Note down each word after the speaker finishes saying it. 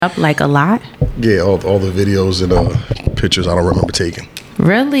Up like a lot? Yeah, all the videos and pictures I don't remember taking.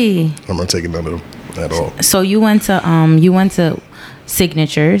 Really? I don't remember taking none of them at all. So you went to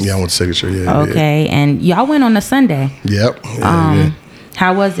Signatures. Yeah, I went to Signature. Yeah. Okay, and y'all went on a Sunday. Yep. Yeah.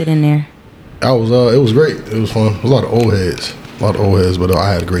 How was it in there? It was great. It was fun. A lot of old heads. But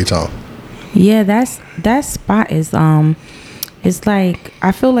I had a great time. Yeah, that spot is it's like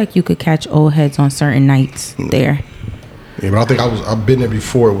I feel like you could catch old heads on certain nights there. Yeah, but I think I've been there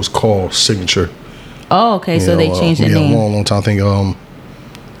before. It was called Signature. Oh, okay. So they changed the name. Yeah, a long time. I think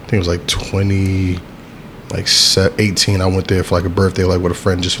it was like 18. I went there for like a birthday, like with a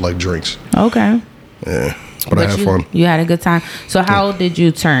friend, just for like drinks. Okay. Yeah, but I had fun. You had a good time. So how old did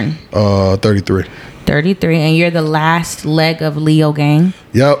you turn? 33. 33, and you're the last leg of Leo gang.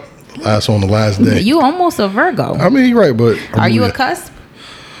 Yep, last on the last day. You almost a Virgo. I mean, you're right, but are you a cusp?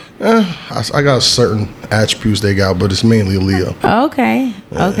 I got certain attributes they got, but it's mainly a Leo. Okay.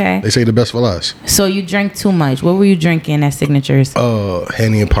 Yeah. Okay. They say the best for last. So you drank too much. What were you drinking at Signatures?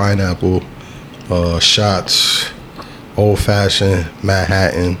 Henny and pineapple, shots, old fashioned,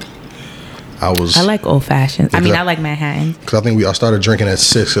 Manhattan. I like old fashioned. I like Manhattan. Because I think I started drinking at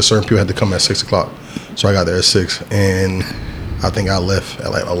 6. Because certain people had to come at 6 o'clock, so I got there at 6, and I think I left at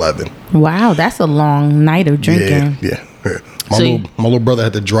like 11. Wow, that's a long night of drinking. Yeah. My little brother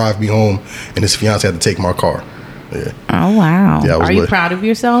had to drive me home, and his fiance had to take my car. Yeah. Oh wow. Yeah, Are you proud of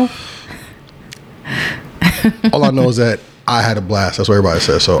yourself? All I know is that I had a blast. That's what everybody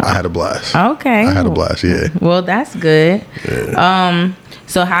says. So I had a blast. Okay. I had a blast. Yeah. Well, that's good. Yeah.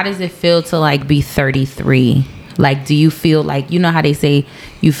 So how does it feel to like be 33? Like, do you feel like, you know how they say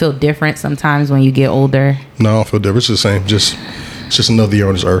you feel different sometimes when you get older? No, I don't feel different. It's the same. It's just another year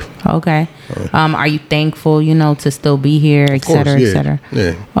on this earth. Okay. Are you thankful, to still be here, et cetera, et cetera?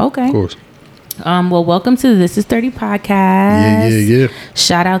 Yeah. Okay. Of course. Well, welcome to the This Is 30 podcast. Yeah.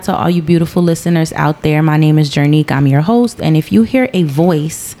 Shout out to all you beautiful listeners out there. My name is Jernique. I'm your host. And if you hear a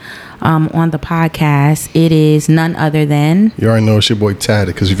voice on the podcast, it is none other than... You already know it's your boy Tad,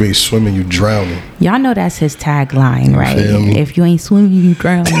 because if you ain't swimming, you drowning. Y'all know that's his tagline, right? If you ain't swimming, you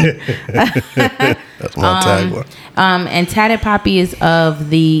drowning. That's my tagline. And Tatted Poppy is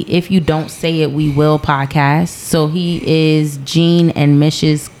of the If You Don't Say It, We Will podcast. So he is Gene and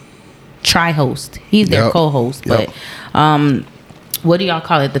Mish's tri-host. He's their co-host. But what do y'all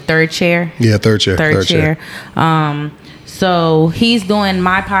call it? The third chair? Yeah, third chair. Third chair. So he's doing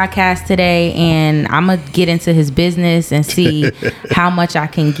my podcast today, and I'm going to get into his business and see how much I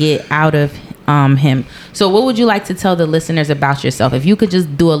can get out of him. So what would you like to tell the listeners about yourself? If you could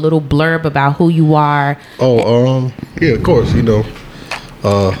just do a little blurb about who you are. Yeah, of course. I'm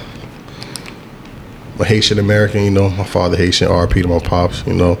a Haitian American, my father Haitian, RP to my pops,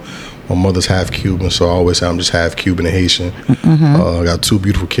 my mother's half Cuban, so I always say I'm just half Cuban and Haitian. I got 2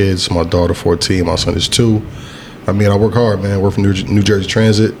 beautiful kids, my daughter 14, my son is 2. I work hard, man. I work for New Jersey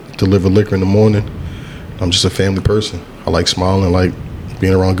Transit, deliver liquor in the morning. I'm just a family person. I like smiling, like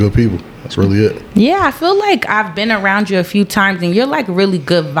being around good people. That's really it. Yeah, I feel like I've been around you a few times, and you're like really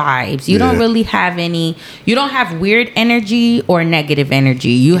good vibes. You don't really have you don't have weird energy or negative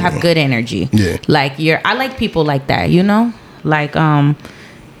energy. You have good energy. Yeah. Like I like people like that, Like,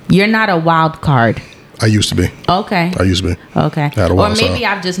 you're not a wild card. I used to be. Okay. I used to be. Okay. Or maybe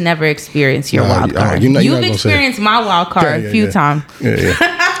I've just never experienced your wild card. You've experienced my wild card a few times. Yeah.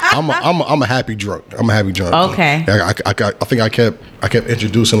 I'm a happy drunk. Okay. I think I kept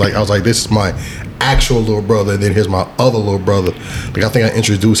introducing, like, I was like, this is my actual little brother, and then here's my other little brother. Like, I think I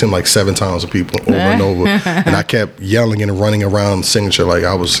introduced him like 7 times to people over and over, and I kept yelling and running around Signature. Like,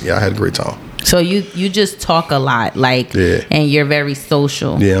 I had a great time. So you just talk a lot, like, and you're very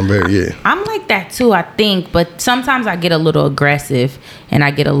social. Yeah, I'm like that too, I think, but sometimes I get a little aggressive and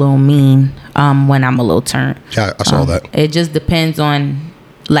I get a little mean when I'm a little turned. Yeah, I saw that. It just depends on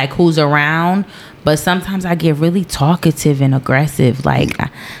like who's around, but sometimes I get really talkative and aggressive. Like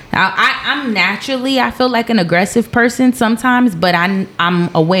I'm naturally, I feel like an aggressive person sometimes, but I'm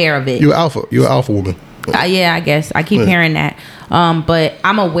aware of it. You're an alpha woman. Yeah, I guess I keep hearing that. But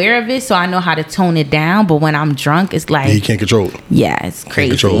I'm aware of it, so I know how to tone it down. But when I'm drunk, it's like... you can't control it. Yeah, it's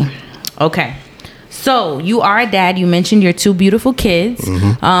crazy. Okay. So you are a dad. You mentioned your 2 beautiful kids.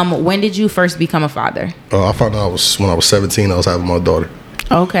 Mm-hmm. When did you first become a father? I found out when I was 17, I was having my daughter.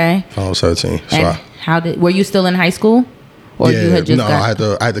 Okay. I was 17. Were you still in high school? Or you had just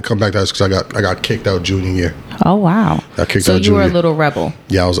I had to come back to high school because I got kicked out junior year. Oh, wow. I kicked out junior year. So you were a little rebel.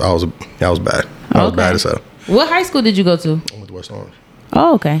 Yeah, I was bad. I was bad as hell. What high school did you go to? I went to West Orange.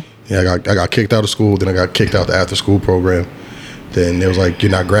 Oh, okay. Yeah, I got kicked out of school. Then I got kicked out the after school program. Then it was like,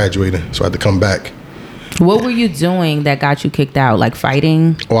 you're not graduating, so I had to come back. What were you doing that got you kicked out? Like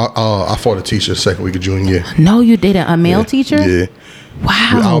fighting? Well, I fought a teacher second week of junior year. No, you didn't. A male teacher? Yeah.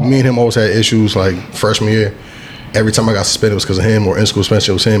 Wow. Me and him always had issues. Like freshman year, every time I got suspended, it was because of him, or in school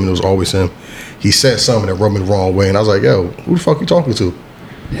suspension, it was him, and it was always him. He said something that rubbed me the wrong way, and I was like, yo, who the fuck you talking to?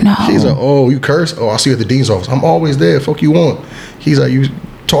 No. He's like, oh, you curse? Oh, I see you at the dean's office. I'm always there. Fuck you want? He's like, you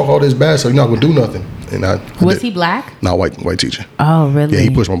talk all this bad, so you're not going to do nothing. And was he black? No, white teacher. Oh, really? Yeah, he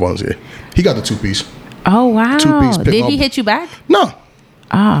pushed my buttons, yeah. He got the two-piece. Oh, wow. Two-piece. Did he hit you back? No.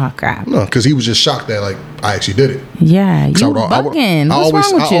 Oh, crap. No, because he was just shocked that, like, I actually did it. Yeah, you bugging.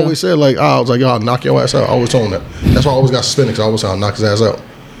 What's wrong with you? I always said, like, I was like, yo, I'll knock your ass out. I always told him that. That's why I always got suspended, because I always said I'll knock his ass out.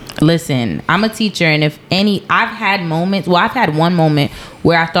 Listen, I'm a teacher, and I've had moments, I've had one moment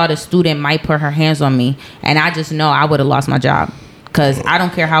where I thought a student might put her hands on me, and I just know I would have lost my job, because I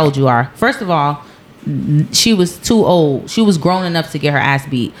don't care how old you are. First of all, she was too old. She was grown enough to get her ass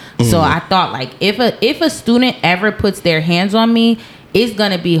beat. So I thought, like, if a student ever puts their hands on me, it's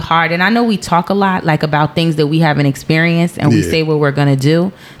gonna be hard. And I know we talk a lot, like, about things that we haven't experienced, and we say what we're gonna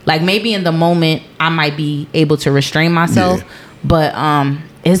do. Like, maybe in the moment I might be able to restrain myself, but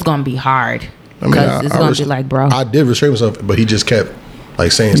it's gonna be hard, because it's gonna be like, bro, I did restrain myself, but he just kept,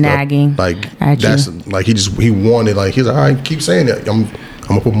 like, saying nagging, stuff. Like, that's you. Like, he wanted, like, he's like, all right, keep saying it. I'm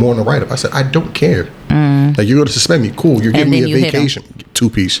gonna put more on the write-up. I said, I don't care. Like, you're gonna suspend me, cool. You're giving me a vacation.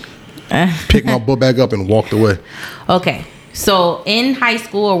 Two-piece. Picked my book back up and walked away. Okay. So in high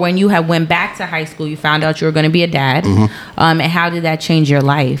school, or when you went back to high school, you found out you were going to be a dad. And how did that change your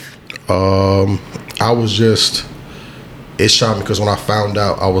life? It shocked me, because when I found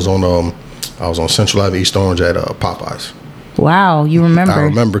out, I was on Central Ave, East Orange at Popeyes. Wow, you remember? I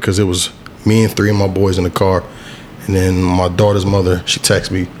remember, because it was me and 3 of my boys in the car, and then my daughter's mother, she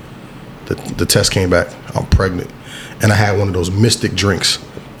texted me, the test came back, I'm pregnant, and I had one of those Mystic drinks.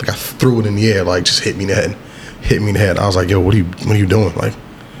 Like, I threw it in the air, like, just hit me in the head. I was like, yo, what are you doing? Like,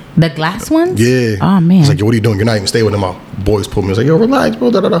 the glass ones? Yeah. Oh, man. I was like, yo, what are you doing? You're not even staying with them. My boys pulled me. I was like, yo, relax, bro.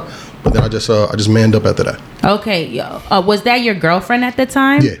 Da, da, da. But then I just manned up after that. Okay. Was that your girlfriend at the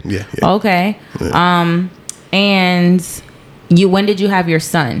time? Yeah. Okay. Yeah. And when did you have your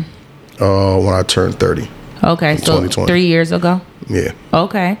son? When I turned 30. Okay, so 2020. 3 years ago. Yeah.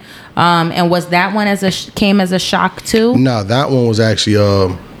 Okay. And was that one came as a shock too? No, that one was actually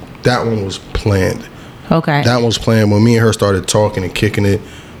that one was planned. Okay. That one was planned. When me and her started talking and kicking it,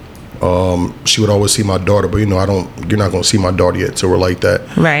 she would always see my daughter, but you're not gonna see my daughter yet till we're like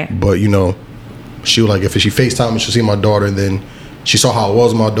that. Right. But she was like, if she FaceTime me, she'll see my daughter, and then she saw how I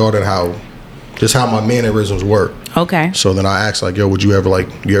was with my daughter and how my mannerisms were. Okay. So then I asked, like, yo, would you ever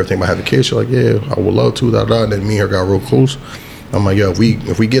think about having kids? She's like, yeah, I would love to, da da. And then me and her got real close. I'm like, yo, if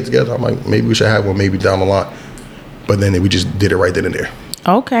we get together, I'm like, maybe we should have one, maybe down the line. But then we just did it right then and there.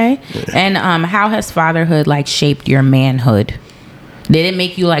 Okay. Yeah. And how has fatherhood, like, shaped your manhood? Did it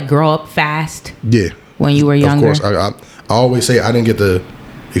make you, like, grow up fast? Yeah. When you were younger? Of course. I always say I didn't get to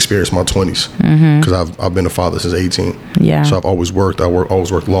experience my 20s, because I've been a father since 18. Yeah. So I've always worked.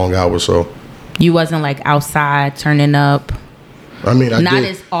 always worked long hours. So you wasn't, like, outside turning up. I mean, not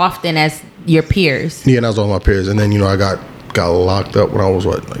as often as your peers. Yeah, and I was all my peers. And then I got locked up when I was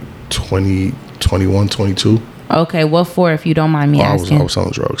 20, 21, 22. Okay, what for, if you don't mind me asking? I was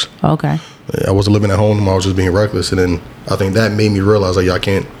selling drugs. Okay. I wasn't living at home. I was just being reckless. And then I think that made me realize, like, I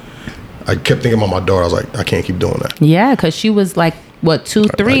kept thinking about my daughter. I was like, I can't keep doing that. Yeah, because she was like, what, 2,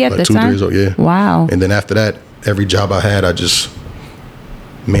 3 at the 2, time? 3 years old, yeah. Wow. And then after that, every job I had, I just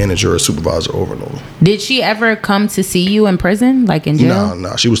manager or supervisor over and over. Did she ever come to see you in prison, like in jail?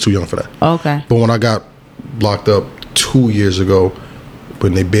 No, she was too young for that. Okay. But when I got locked up 2 years ago,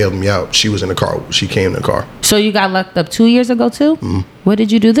 when they bailed me out, she was in the car. She came in the car. So you got locked up 2 years ago too? Mm-hmm. What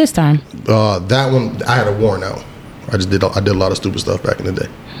did you do this time? That one, I had a warrant out. I did a lot of stupid stuff back in the day.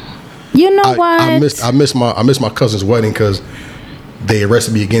 You know what? I missed my cousin's wedding because they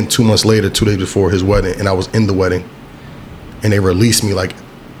arrested me again 2 months later, 2 days before his wedding, and I was in the wedding, and they released me like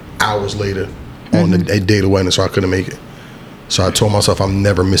hours later on the day of the wedding, so I couldn't make it. So I told myself I'm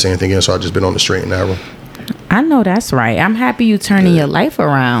never missing anything again. So I just been on the straight and narrow. I know that's right. I'm happy you turning your life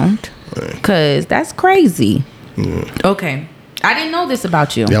around, because that's crazy. Yeah. Okay. I didn't know this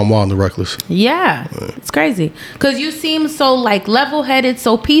about you. Yeah, I'm wild and reckless. Yeah. It's crazy. Because you seem so, like, level-headed,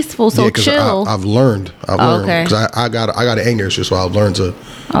 so peaceful, so chill. I've learned. Because I got an anger issue, so I've learned to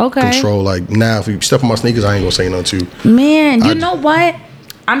control. Like, now, if you step on my sneakers, I ain't going to say nothing to you. Man, you know what?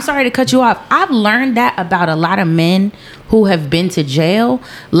 I'm sorry to cut you off. I've learned that about a lot of men who have been to jail.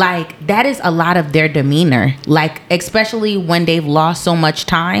 Like, that is a lot of their demeanor. Like, especially when they've lost so much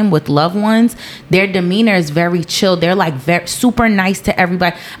time with loved ones, their demeanor is very chill. They're like very super nice to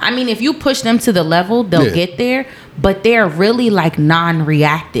everybody. I mean, if you push them to the level, they'll get there. But they're really like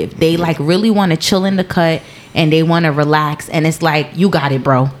non-reactive. They like really want to chill in the cut and they want to relax. And it's like, you got it,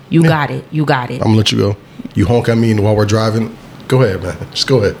 bro. You got it. You got it. I'm gonna let you go. You honk at me while we're driving. Go ahead, man. Just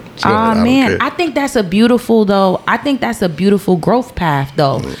go ahead. Oh, man. I think that's a beautiful, though. I think that's a beautiful growth path,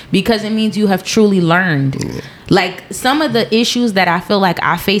 though, because it means you have truly learned. Like, some of the issues that I feel like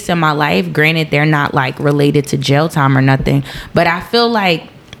I face in my life, granted, they're not like related to jail time or nothing, but I feel like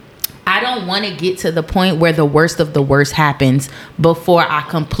I don't want to get to the point where the worst of the worst happens before I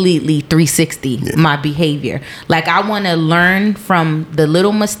completely 360 my behavior. Like, I want to learn from the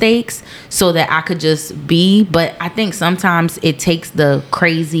little mistakes so that I could just be. But I think sometimes it takes the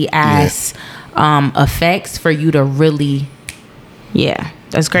crazy ass effects for you to really. Yeah,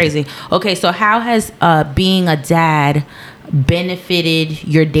 that's crazy. Okay, so how has being a dad benefited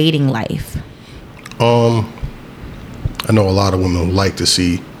your dating life? I know a lot of women like to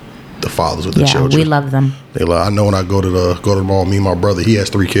see the fathers with the children. We love them. I know when I go to the mall, me and my brother, he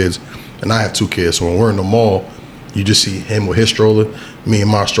has 3 kids and I have 2 kids. So when we're in the mall, you just see him with his stroller, me and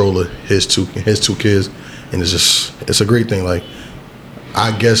my stroller, his two kids, and it's a great thing. Like,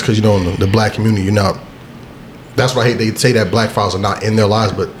 I guess because, you know, in the black community, you're not. That's why I hate they say that black fathers are not in their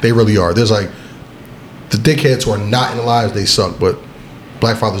lives, but they really are. There's like the dickheads who are not in their lives, they suck, but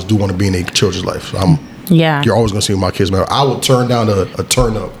black fathers do want to be in their children's life. So you're always gonna see my kids, man. I will turn down a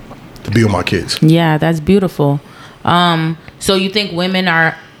turn up to be with my kids. Yeah, that's beautiful. So you think women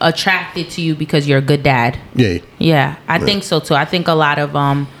are attracted to you because you're a good dad? Yeah, I think so too. I think a lot of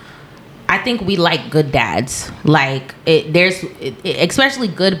I think we like good dads. Like, especially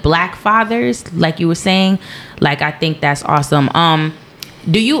good black fathers, like you were saying. Like, I think that's awesome.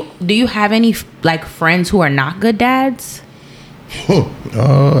 Do you have any like friends who are not good dads?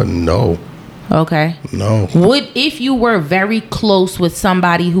 No. Okay. No. If you were very close with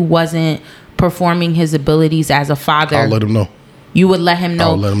somebody who wasn't performing his abilities as a father, I'll let him know. You would let him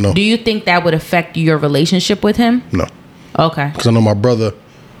know? I'll let him know. Do you think that would affect your relationship with him? No. Okay. Because I know my brother,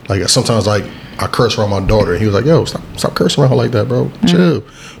 like, sometimes, like, I curse around my daughter, and he was like, yo, stop cursing around her like that, bro. Chill.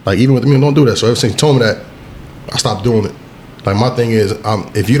 Like, even with me, don't do that. So ever since he told me that, I stopped doing it. Like, my thing is,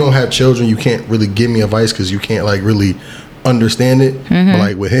 if you don't have children, you can't really give me advice because you can't, like, really understand it. But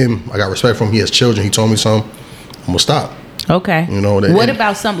like with him, I got respect for him. He has children. He told me something. I'm gonna stop. Okay. You know. What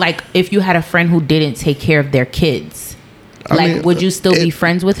about some, like, if you had a friend who didn't take care of their kids? I mean, would you still be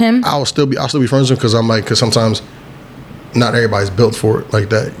friends with him? I'll still be friends with him because sometimes not everybody's built for it like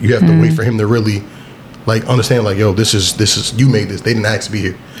that. You have to wait for him to really like understand, like, yo, this is you made this. They didn't ask to be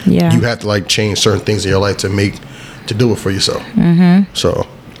here. Yeah. You have to like change certain things in your life to do it for yourself. So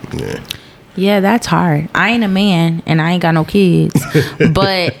yeah. Yeah, that's hard. I ain't a man and I ain't got no kids.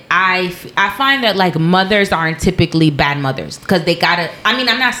 But I find that like mothers aren't typically bad mothers because they gotta, I mean,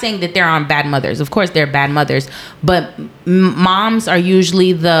 I'm not saying that there aren't bad mothers. Of course they're bad mothers. But moms are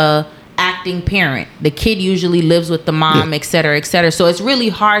usually the acting parent. The kid usually lives with the mom, et cetera, et cetera. So it's really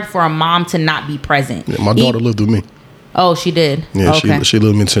hard for a mom to not be present. Yeah, my daughter lived with me. Oh, she did? Yeah, okay. She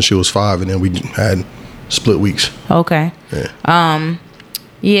lived with me since she was 5 and then we had split weeks. Okay. Yeah.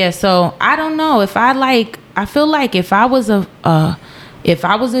 Yeah, so I don't know if I feel like if I was a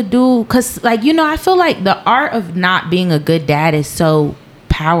dude, cause like, you know, I feel like the art of not being a good dad is so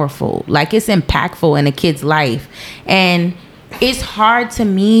powerful. Like, it's impactful in a kid's life. And it's hard to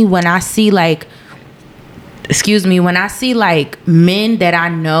me when I see like men that I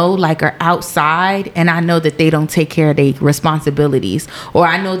know like are outside and I know that they don't take care of their responsibilities, or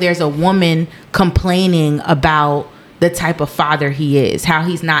I know there's a woman complaining about the type of father he is, how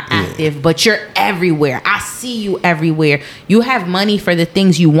he's not active, but you're everywhere. I see you everywhere. You have money for the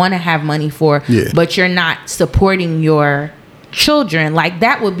things you want to have money for, but you're not supporting your children. Like,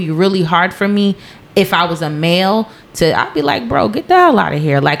 that would be really hard for me if I was a male. I'd be like, bro, get the hell out of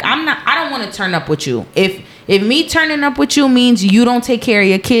here. Like, I don't want to turn up with you. If me turning up with you means you don't take care of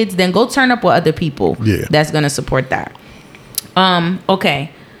your kids, then go turn up with other people that's going to support that.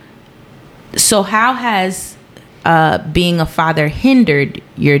 Okay. So how has being a father hindered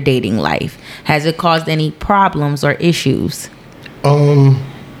your dating life? Has it caused any problems or issues? I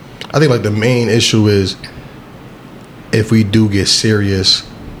think like the main issue is if we do get serious,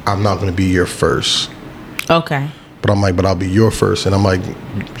 I'm not going to be your first. Okay. But I'm like, but I'll be your first. And I'm like,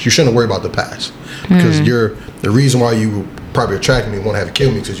 you shouldn't worry about the past because the reason why you probably attracted me, want to have a kid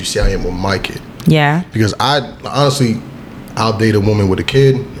with me, because you see I am with my kid. Yeah. Because I I'll date a woman with a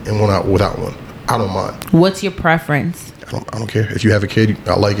kid and one without one. I don't mind. What's your preference? I don't care. If you have a kid,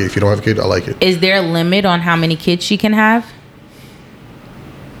 I like it. If you don't have a kid, I like it. Is there a limit on how many kids she can have?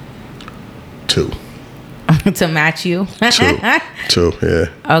 2. To match you? 2, yeah.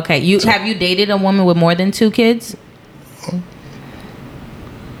 Okay. Have you dated a woman with more than 2 kids?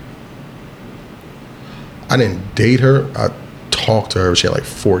 I didn't date her. I talked to her. She had like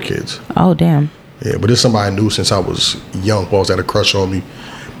 4 kids. Oh, damn. Yeah, but this somebody I knew since I was young. Who always had a crush on me.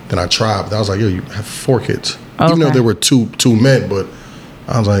 Then I tried. But I was like, yo, you have 4 kids. Okay. Even though there were two men, but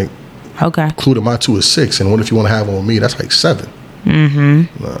I was like, okay, including my 2 is 6. And what if you want to have one with me? That's like 7.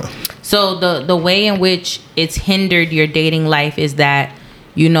 Mm-hmm. Nah. So the way in which it's hindered your dating life is that,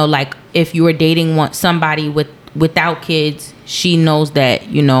 you know, like if you were dating somebody without kids, she knows that,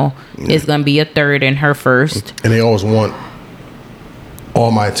 you know, it's gonna be a third and her first. And they always want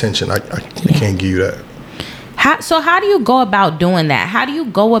all my attention. I can't give you that. How do you go about doing that? How do you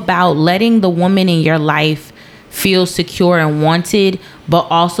go about letting the woman in your life feel secure and wanted, but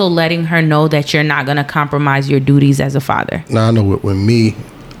also letting her know that you're not gonna compromise your duties as a father? Now I know with me,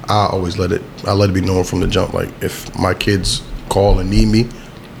 I always let it be known from the jump. Like if my kids call and need me,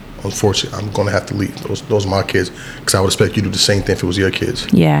 unfortunately, I'm gonna have to leave. Those are my kids, because I would expect you to do the same thing if it was your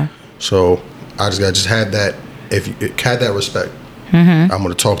kids. Yeah. So I just had that. If you had that respect, I'm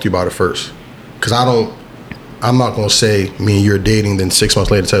gonna talk to you about it first, because I'm not gonna say me and you're dating, then 6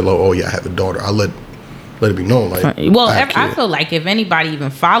 months later tell you, oh yeah, I have a daughter. I let it be known. Like, well, I feel like if anybody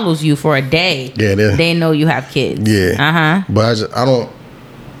even follows you for a day, yeah, they know you have kids. Yeah. But I don't.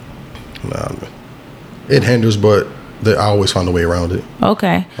 Nah, it hinders, but I always find a way around it.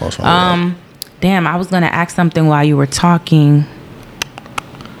 Okay. Damn, I was gonna ask something while you were talking.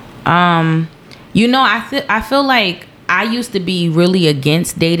 You know, I feel like I used to be really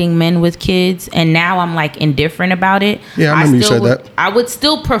against dating men with kids, and now I'm like indifferent about it. Yeah, I remember you said that. I would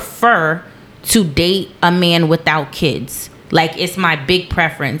still prefer to date a man without kids. Like, it's my big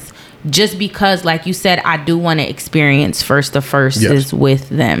preference. Just because, like you said, I do want to experience first with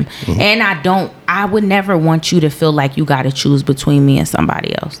them. And I would never want you to feel like you got to choose between me and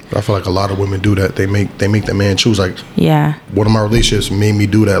somebody else. I feel like a lot of women do that. They make the man choose. Like, yeah, one of my relationships made me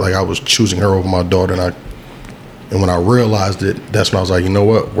do that. Like, I was choosing her over my daughter, and when I realized it, that's when I was like, you know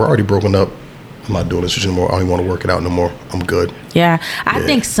what? We're already broken up. I'm not doing this anymore. I don't even want to work it out no more. I'm good. Yeah. I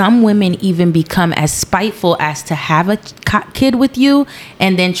think some women even become as spiteful as to have a kid with you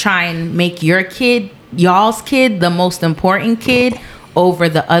and then try and make y'all's kid, the most important kid over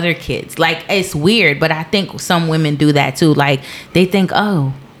the other kids. Like, it's weird, but I think some women do that too. Like, they think,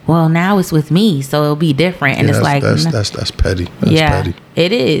 oh, well, now it's with me, so it'll be different. And it's like, that's petty. That's petty.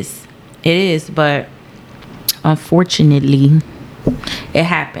 It is. But unfortunately, it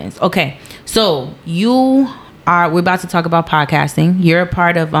happens. Okay. So we're about to talk about podcasting. You're a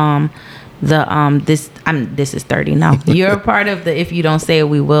part of this is 30 now. You're a part of the If You Don't Say It,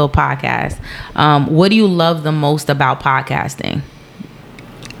 We Will podcast. What do you love the most about podcasting?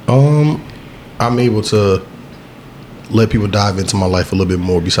 I'm able to let people dive into my life a little bit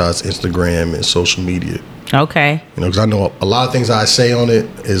more besides Instagram and social media. Okay. You know, because I know a lot of things I say on it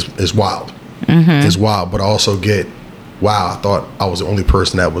is wild. It's wild, but I also get, wow, I thought I was the only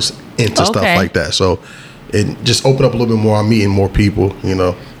person that was into stuff like that. So it just opened up a little bit more. I'm meeting more people, you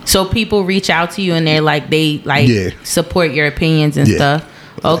know. So people reach out to you and they support your opinions and stuff.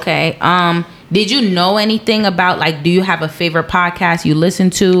 Okay. Did you know anything about, like, do you have a favorite podcast you listen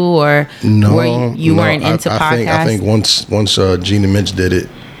to, or weren't into podcasts? I think once Gina Minch did it,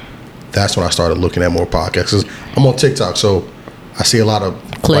 that's when I started looking at more podcasts. 'Cause I'm on TikTok, so I see a lot of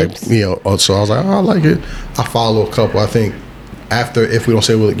clips. Like, you know, so I was like, oh, I like it. I follow a couple. I think after If We Don't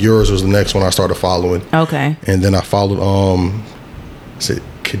Say It, yours was the next one I started following. Okay. And then I followed is it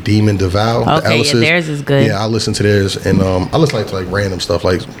Kadeem and Deval? Okay, theirs is good. Yeah, I listen to theirs, and I listen to random stuff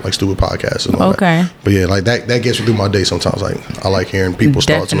like stupid podcasts and all that. But yeah, like that gets me through my day sometimes. Like, I like hearing people's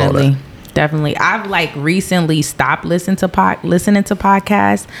thoughts and all that. Definitely. I've recently stopped listening to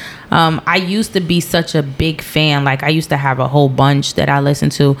podcasts. I used to be such a big fan. Like, I used to have a whole bunch that I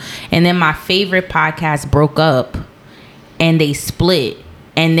listened to, and then my favorite podcast broke up and they split,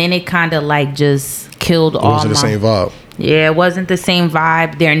 and then it kind of just killed all. It wasn't the same vibe. Yeah, it wasn't the same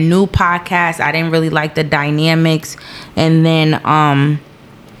vibe. Their new podcast, I didn't really like the dynamics, and then I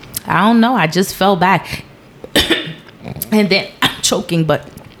don't know, I just fell back. And then I'm choking, but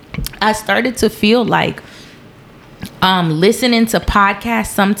I started to feel like listening to podcasts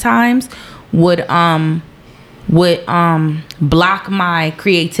sometimes would block my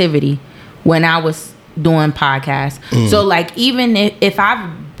creativity when I was doing podcasts. So like, even if I've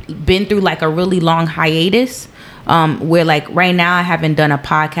been through like a really long hiatus, where like right now I haven't done a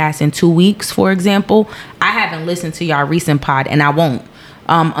podcast in 2 weeks, for example. I haven't listened to y'all recent pod, and I won't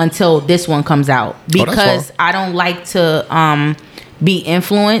until this one comes out, because I don't like to be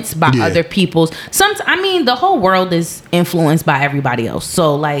influenced by other people's. The whole world is influenced by everybody else,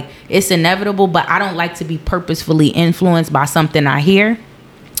 so like it's inevitable. But I don't like to be purposefully influenced by something I hear,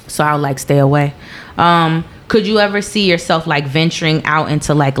 so I'll like stay away. Could you ever see yourself like venturing out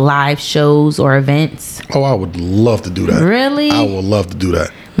into like live shows or events? Oh, I would love to do that. Really? I would love to do that.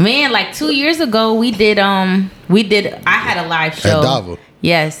 Man, like 2 years ago, I had a live show at Dava.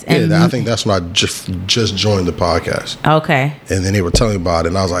 Yes, and I think that's when I just joined the podcast. Okay. And then they were telling me about it,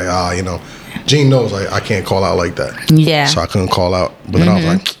 and I was like, Gene knows I can't call out like that. Yeah. So I couldn't call out, but then I was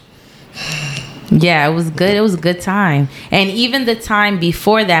like, yeah, it was good. It was a good time. And even the time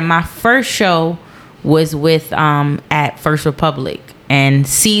before that, my first show was with at First Republic, and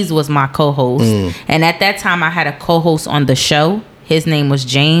C's was my co-host. And at that time I had a co-host on the show. His name was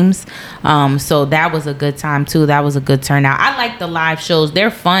James. So that was a good time too. That was a good turnout. I like the live shows.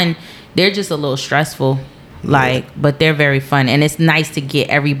 They're fun. They're just a little stressful, but they're very fun, and it's nice to get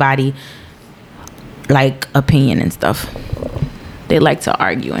everybody like opinion and stuff. They like to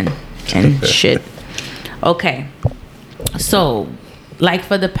argue and shit. Okay. So like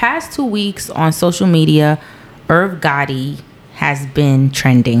for the past 2 weeks on social media, Irv Gotti has been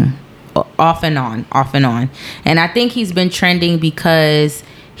trending off and on. And I think he's been trending because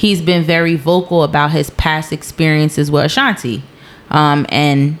he's been very vocal about his past experiences with Ashanti.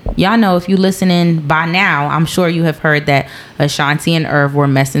 And y'all know, if you listening by now, I'm sure you have heard that Ashanti and Irv were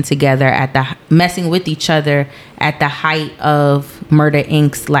messing with each other at the height of Murder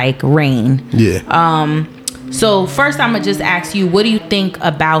Inc.'s like reign. yeah. So first, I'm gonna just ask you, what do you think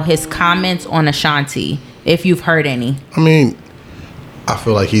about his comments on Ashanti, if you've heard any? I mean, I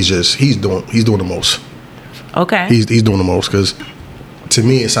feel like he's doing the most. Okay. He's doing the most, because to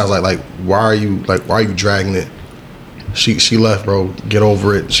me it sounds like why are you dragging it? She left, bro. Get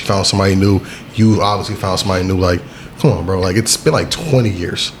over it. She found somebody new. You obviously found somebody new. Like, come on, bro. Like, it's been like 20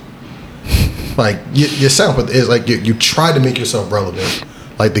 years. Like, your sound is like you try to make yourself relevant.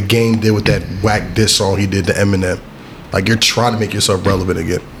 Like the Game did with that whack diss song he did to Eminem. Like, you're trying to make yourself relevant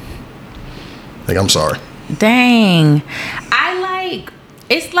again. Like, I'm sorry. Dang.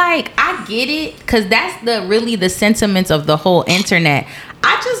 It's like, I get it, because that's really the sentiments of the whole internet.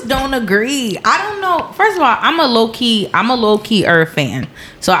 I just don't agree. I don't know. First of all, I'm a low-key Irv fan.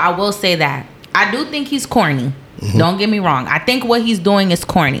 So I will say that. I do think he's corny. Mm-hmm. Don't get me wrong. I think what he's doing is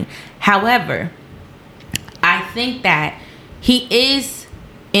corny. However, I think that he is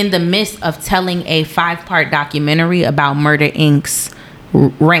in the midst of telling a 5-part documentary about Murder Inc.'s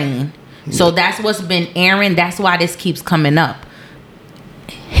reign. So that's what's been airing. That's why this keeps coming up.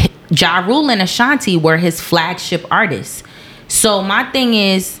 Ja Rule and Ashanti were his flagship artists. So my thing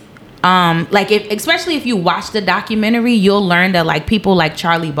is, especially if you watch the documentary, you'll learn that like people like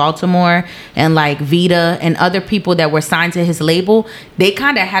Charlie Baltimore and like Vita and other people that were signed to his label, they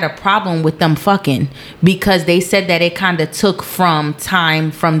kind of had a problem with them fucking, because they said that it kind of took time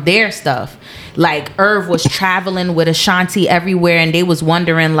from their stuff. Like Irv was traveling with Ashanti everywhere, and they was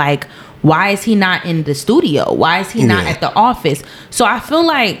wondering like, why is he not in the studio? Why is he not at the office? So I feel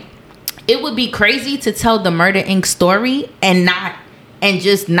like it would be crazy to tell the Murder Inc. story and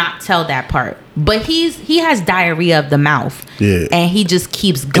just not tell that part. But he has diarrhea of the mouth. Yeah. And he just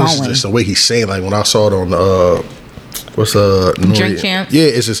keeps going. It's just the way he's saying, like when I saw it on Drink Champs. Yeah,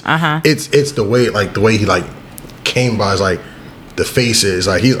 it's just it's the way he like came by, is like the faces,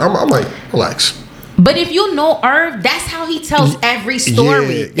 like I'm like, relax. But if you know Irv, that's how he tells every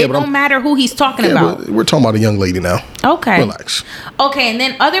story. It don't matter who he's talking about. We're talking about a young lady now. Okay. Relax. Okay, and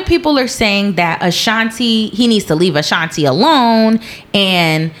then other people are saying that he needs to leave Ashanti alone,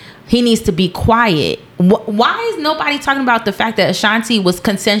 and he needs to be quiet. Why is nobody talking about the fact that Ashanti was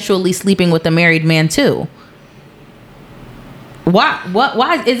consensually sleeping with a married man too?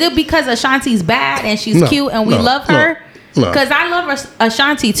 Why is it because Ashanti's bad and she's cute and we love her? Because I love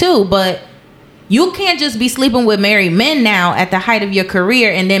Ashanti too, but you can't just be sleeping with married men now at the height of your career,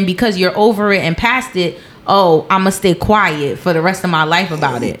 and then because you're over it and past it, I'm gonna stay quiet for the rest of my life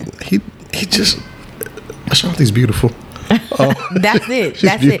about it. He just, Ashanti's beautiful. That's it.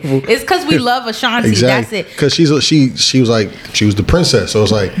 That's beautiful. It. It's because we love Ashanti. Exactly. That's it. Because she was the princess, so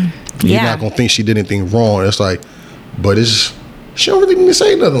it's like you're not gonna think she did anything wrong. It's like, but she don't really need to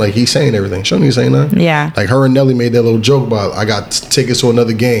say nothing. Like, he's saying everything. She don't need to say nothing. Yeah. Like her and Nelly made that little joke about, I got tickets to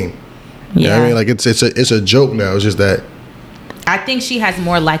another game. You know what I mean? Like it's a joke now. It's just that I think she has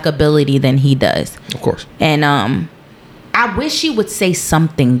more likability than he does. Of course. And I wish she would say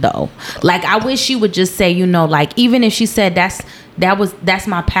something though. Like I wish she would just say, you know, like even if she said that's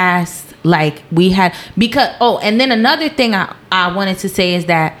my past. Like we had and then another thing I wanted to say is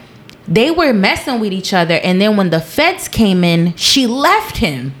that they were messing with each other, and then when the feds came in, she left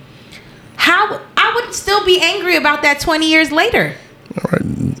him. How I would still be angry about that 20 years later. All right,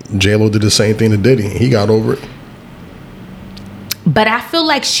 J-Lo did the same thing to Diddy. He got over it. But I feel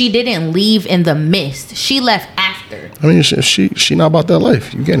like she didn't leave in the mist. She left after. I mean, she not about that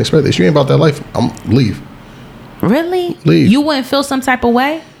life. You can't expect this. She ain't about that life. Leave. Really? Leave. You wouldn't feel some type of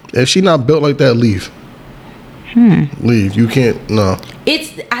way? If she not built like that, leave. Leave. You can't. No.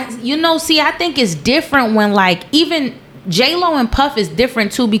 I think it's different when like even J-Lo and Puff is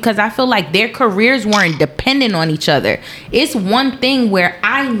different too, because I feel like their careers weren't dependent on each other. It's one thing where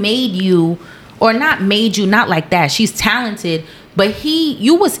I made you, or not made you, not like that. She's talented, but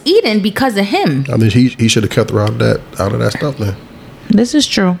you was eating because of him. I mean, he should have kept her out of that stuff then. This is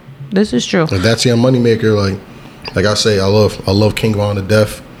true. If that's your moneymaker, like I say, I love King Von to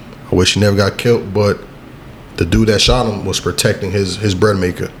death. I wish he never got killed, but the dude that shot him was protecting his bread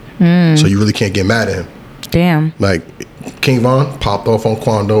maker. So you really can't get mad at him. Damn. Like King Von popped off on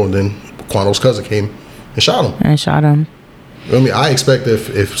Quando, and then Quando's cousin came and shot him. I mean, I expect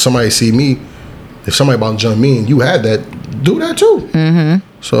if somebody see me, if somebody about to jump me and you had that, do that too.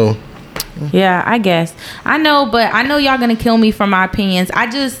 So. Yeah, I guess. I know, but I know y'all gonna kill me for my opinions.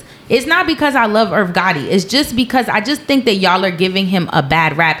 It's not because I love Irv Gotti. It's just because I just think that y'all are giving him a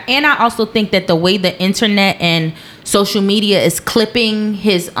bad rap. And I also think that the way the internet and social media is clipping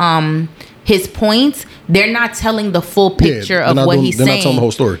his points, they're not telling the full picture of what he's saying. They're not telling the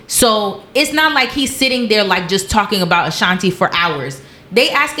whole story. So it's not like he's sitting there like just talking about Ashanti for hours. They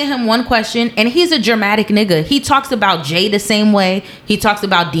asking him one question, and he's a dramatic nigga. He talks about Jay the same way. He talks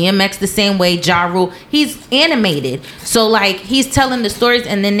about DMX the same way. Ja Rule. He's animated. So, like, he's telling the stories,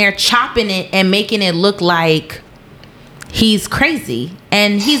 and then they're chopping it and making it look like he's crazy.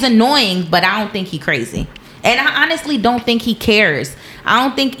 And he's annoying, but I don't think he's crazy. And I honestly don't think he cares. I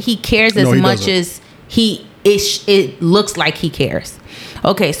don't think he cares as much as it looks like he cares.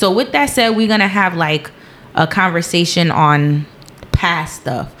 Okay, so with that said, we're going to have, like, a conversation on past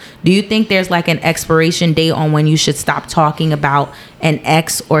stuff. Do you think there's like an expiration date on when you should stop talking about an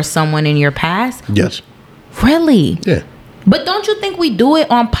ex or someone in your past? Yes. Really? Yeah. But don't you think we do it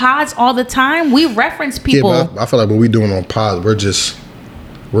on pods all the time? We reference people. Yeah, but I feel like when we do it on pods,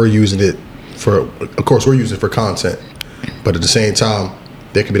 we're using it for, of course, we're using it for content. But at the same time,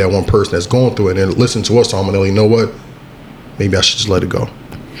 there could be that one person that's going through it and listen to us talking about, you know what? Maybe I should just let it go.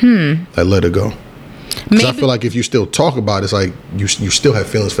 Like, let it go. Because I feel like if you still talk about it, it's like you still have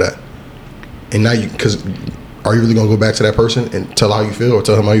feelings for that. And now because are you really going to go back to that person and tell how you feel or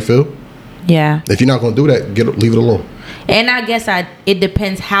tell him how you feel? Yeah. If you're not going to do that, leave it alone. And I guess it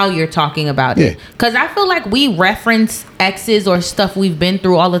depends how you're talking about it. Because I feel like we reference exes or stuff we've been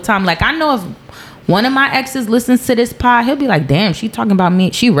through all the time. Like, I know if one of my exes listens to this pod, he'll be like, damn, she talking about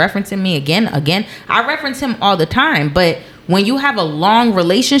me. She referencing me again. I reference him all the time. But when you have a long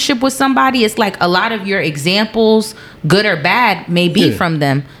relationship with somebody, it's like a lot of your examples, good or bad, may be from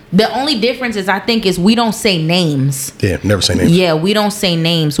them. The only difference is, I think, is we don't say names. Yeah, never say names. Yeah, we don't say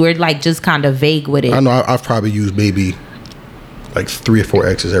names. We're like just kind of vague with it. I know I've probably used maybe like 3 or 4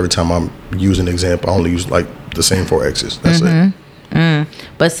 exes every time I'm using an example. I only use like the same 4 exes. That's it.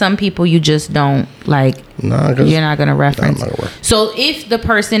 But some people you just don't like. You're not gonna reference. Nah, I'm not gonna So if the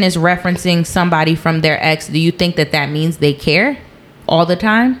person is referencing somebody from their ex, do you think that means they care all the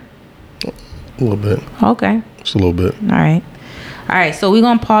time? A little bit. Okay. Just a little bit. All right. So we're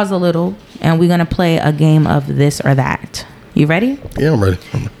gonna pause a little and we're gonna play a game of this or that. You ready? Yeah, I'm ready.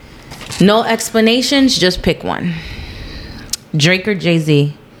 No explanations. Just pick one. Drake or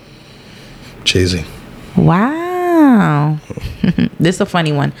Jay-Z? Jay-Z. Wow. This is a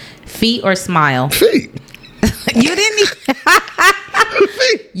funny one. Feet or smile? Feet. You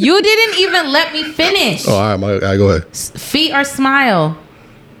didn't even let me finish. Oh, all right, go ahead. Feet or smile?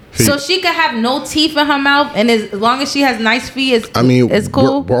 Feet. So she could have no teeth in her mouth, and as long as she has nice feet, it's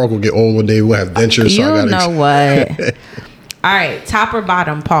cool. We're all gonna get old one day. We'll have dentures. You know what? All right, top or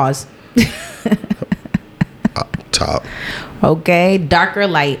bottom? Pause. Top. Okay, dark or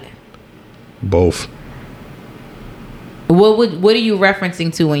light? Both. What are you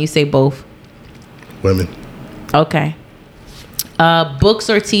referencing to when you say both? Women. Okay. Books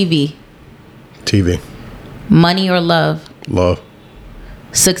or TV? TV. Money or love? Love.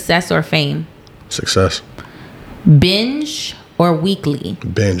 Success or fame? Success. Binge or weekly?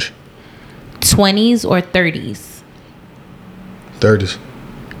 Binge. 20s or 30s? 30s.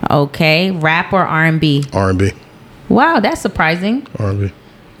 Okay. Rap or R&B? R&B. Wow, that's surprising. R&B.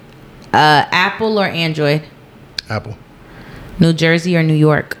 Apple or Android? Apple. New Jersey or New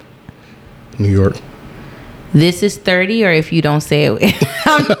York? New York. This is 30, or if you don't say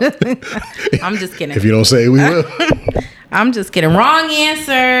it, I'm just kidding. If you don't say it, we will. I'm just kidding. Wrong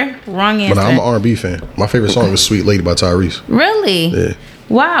answer. Wrong answer. But I'm an R&B fan. My favorite song is "Sweet Lady" by Tyrese. Really? Yeah.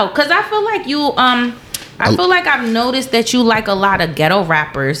 Wow. Because I feel like you I feel like I've noticed that you like a lot of ghetto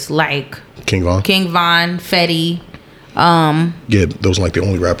rappers, like King Von. Fetty. Yeah, those are like the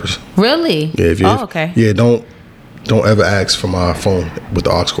only rappers. Really? Yeah. Okay. Yeah, don't ever ask for my phone with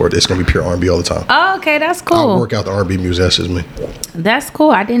the aux cord. It's gonna be pure R&B all the time. Oh, okay, that's I cool. work out the R&B music. That's just me. That's cool.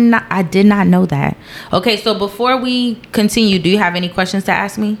 I did not know that. Okay, so before we continue, do you have any questions to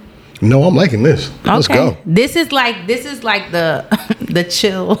ask me? No, I'm liking this. Let's go. This is like the the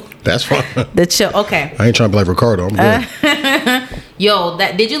chill. That's fine. The chill. Okay. I ain't trying to be like Ricardo. I'm good. Yo,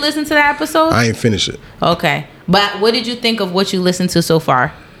 did you listen to that episode? I ain't finished it. Okay. But what did you think of what you listened to so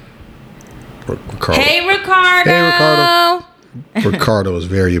far? Ricardo. Hey, Ricardo. Hey, Ricardo. Ricardo is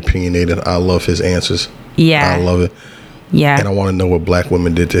very opinionated. I love his answers. Yeah. I love it. Yeah. And I want to know what black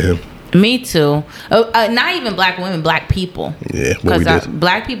women did to him. Me too. Not even black women, black people. Yeah, what we did.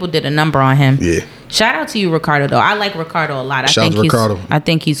 Black people did a number on him. Yeah. Shout out to you, Ricardo, though. I like Ricardo a lot. Shout out to Ricardo. I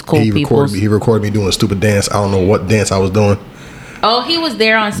think he's cool. He recorded me doing a stupid dance. I don't know what dance I was doing. Oh, he was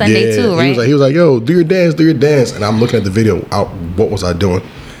there on Sunday too, right? He was like, yo, do your dance. And I'm looking at the video. What was I doing?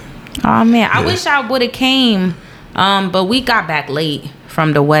 Oh man, I wish I would have came, but we got back late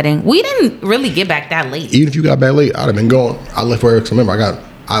from the wedding. We didn't really get back that late. Even if you got back late, I'd have been going. I left for Eric. Remember,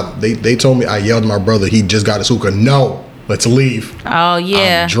 they told me, I yelled at my brother. He just got his hookah. No, let's leave. Oh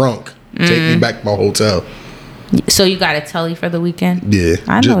yeah, I'm drunk. Take me back to my hotel. So you got a telly for the weekend? Yeah,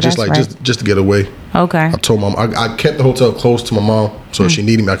 I know that's right. just to get away. Okay. I told mom I kept the hotel close to my mom, so if she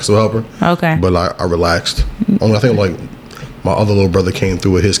needed me, I could still help her. Okay. But I relaxed. Only I think like my other little brother came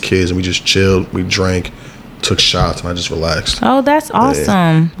through with his kids, and we just chilled. We drank, took shots, and I just relaxed. Oh, that's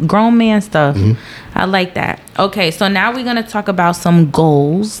awesome. Yeah. Grown man stuff. Mm-hmm. I like that. Okay, so now we're going to talk about some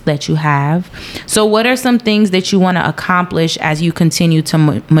goals that you have. So what are some things that you want to accomplish as you continue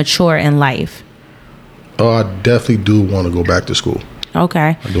to mature in life? Oh, I definitely do want to go back to school.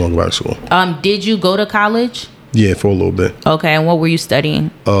 Okay. I do want to go back to school. Did you go to college? Yeah, for a little bit. Okay, and what were you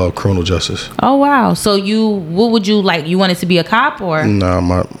studying? Criminal justice. Oh, wow. So what would you like? You wanted to be a cop or? Nah,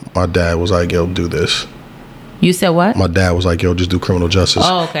 my dad was like, yo, do this. You said what? My dad was like, yo, just do criminal justice.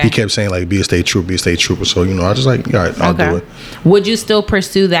 Oh, okay. He kept saying like, be a state trooper. So, I just like, all right, I'll do it. Would you still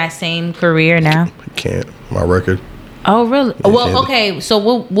pursue that same career now? I can't. My record. Oh, really? Well, okay. So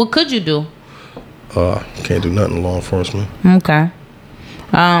what could you do? Can't do nothing. Law enforcement. Okay.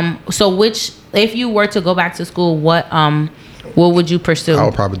 So if you were to go back to school, what would you pursue? I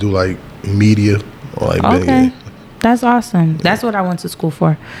would probably do like media or like okay. media. That's awesome. That's what I went to school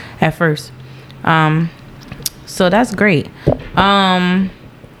for at first. So that's great.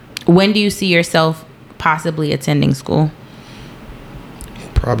 When do you see yourself possibly attending school?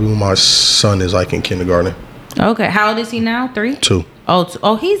 Probably when my son is like in kindergarten. Okay. How old is he now? 3? 2.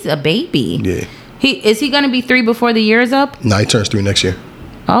 Oh, he's a baby. Yeah. Is he going to be 3 before the year is up? No, he turns 3 next year.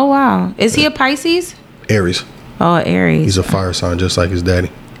 Oh, wow. Is he a Pisces? Aries. Oh, Aries. He's a fire sign just like his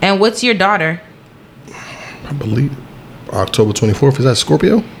daddy. And what's your daughter? I believe October 24th. Is that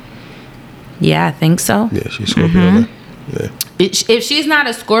Scorpio? Yeah, I think so. Yeah, she's Scorpio. Yeah. If she's not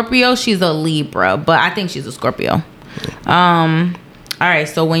a Scorpio, she's a Libra, but I think she's a Scorpio. All right,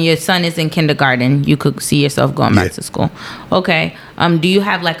 so when your son is in kindergarten, you could see yourself going back to school. Okay. Do you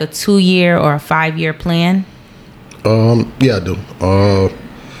have like a 2-year or a 5-year plan? Yeah, I do.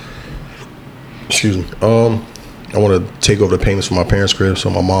 Excuse me. I want to take over the payments for my parents' crib, so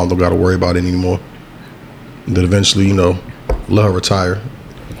my mom don't got to worry about it anymore. Then eventually, let her retire.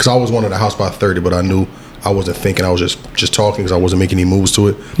 Because I always wanted a house by 30, but I knew I wasn't thinking. I was just talking because I wasn't making any moves to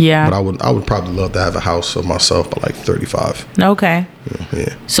it. Yeah. But I would probably love to have a house of myself by like 35. Okay.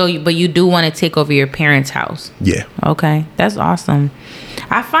 Yeah. So, but you do want to take over your parents' house? Yeah. Okay. That's awesome.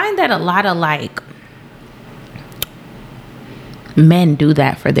 I find that a lot of like men do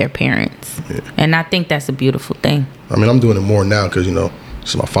that for their parents. Yeah. And I think that's a beautiful thing. I mean, I'm doing it more now because,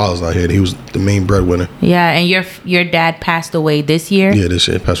 so my father's not here. He was the main breadwinner. Yeah, and your dad passed away this year? Yeah, this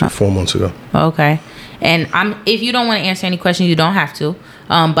year. He passed away 4 months ago. Okay. And if you don't want to answer any questions, you don't have to.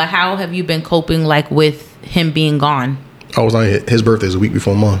 But how have you been coping like with him being gone? I was not here. His birthday's a week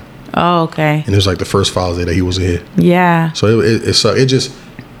before mine. Oh, okay. And it was like the first Father's Day that he wasn't here. Yeah. So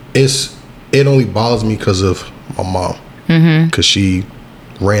it only bothers me because of my mom. Mm-hmm. Because she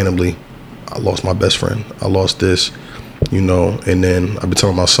randomly, I lost my best friend. I lost this, and then I've been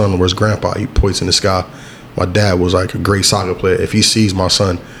telling my son, where's grandpa? He points in the sky. my dad was like a great soccer player. If he sees my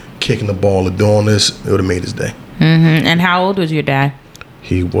son kicking the ball or doing this, it would have made his day. And how old was your dad?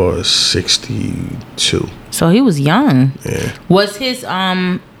 He was 62. So he was young. Yeah. Was his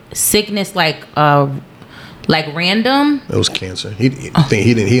sickness like random? It was cancer. He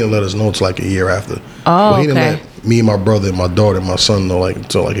didn't let us know until like a year after. Oh, he didn't okay. let me and my brother and my daughter and my son know like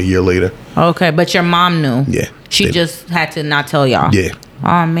until like a year later. Okay, but your mom knew. Yeah. She just had to not tell y'all. Yeah.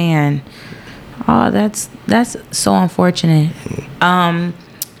 Oh man. Oh, that's so unfortunate.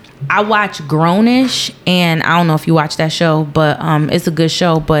 I watch Grownish, and I don't know if you watch that show, but it's a good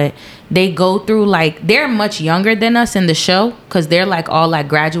show. But they go through like they're much younger than us in the show because they're like all like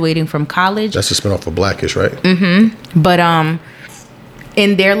graduating from college. That's a spinoff of Blackish, right? But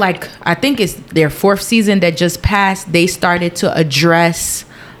in their like I think it's their 4th season that just passed, they started to address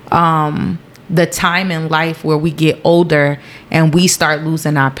the time in life where we get older and we start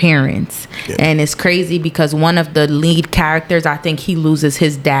losing our parents. Yeah. And it's crazy because one of the lead characters, I think he loses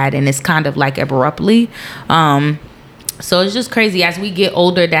his dad, and it's kind of like abruptly. So it's just crazy. As we get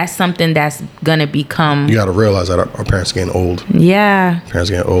older, that's something that's gonna become. You got to realize that our parents getting old. Yeah. Parents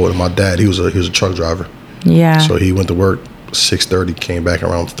getting old. And my dad, he was a truck driver. Yeah. So he went to work 6:30, came back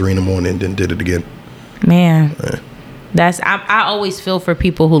around 3 a.m, and then did it again. Man. Yeah. I always feel for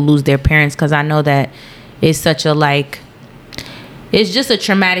people who lose their parents because I know that it's such a like. It's just a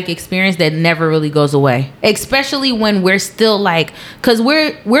traumatic experience that never really goes away, especially when we're still like, cause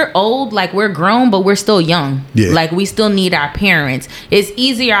we're old, like we're grown, but we're still young. Yeah. Like we still need our parents. It's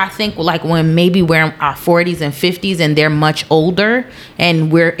easier, I think, like when maybe we're in our 40s and 50s and they're much older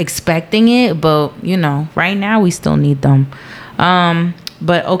and we're expecting it, but you know, right now we still need them.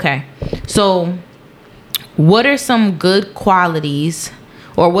 But okay, so what are some good qualities,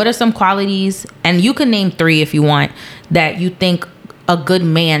 or what are some qualities, and you can name 3 if you want, that you think a good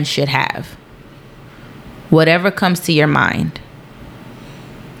man should have? Whatever comes to your mind.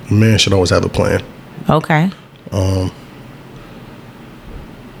 A man should always have a plan. Okay.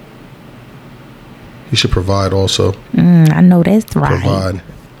 He should provide also. I know that's right. Provide.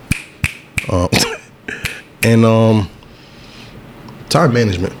 And time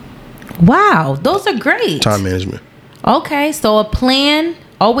management. Wow, those are great. Time management. Okay, so a plan,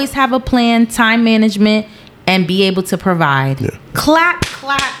 always have a plan, time management, and be able to provide. Yeah. Clap,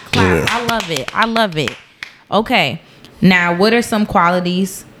 clap, clap. Yeah. I love it. Okay, now what are some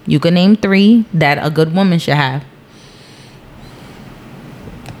qualities, you can name 3, that a good woman should have?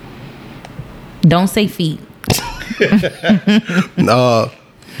 Don't say feet.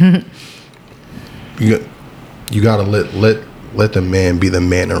 You gotta let the man be the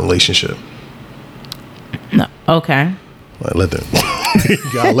man in a relationship. No. Okay. Like you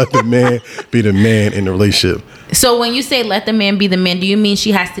gotta let the man be the man in the relationship. So when you say let the man be the man, do you mean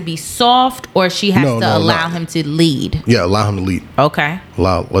she has to be soft, or she has to allow him to lead? Yeah, allow him to lead. Okay.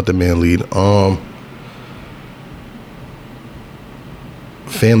 Let the man lead.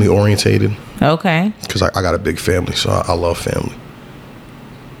 Family orientated. Okay. Because I got a big family, so I love family.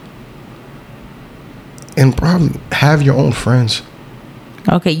 And probably have your own friends.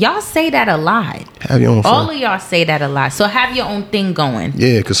 Okay, y'all say that a lot. Have your own friends. All of y'all say that a lot. So have your own thing going.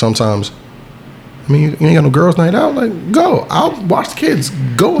 Yeah, because sometimes, I mean, you ain't got no girls' night out. Like, go. I'll watch the kids.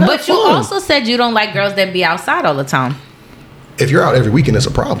 Go have But fun. you also said you don't like girls that be outside all the time. If you're out every weekend, it's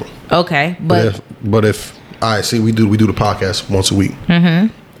a problem. Okay, But if all right, see, we do the podcast once a week.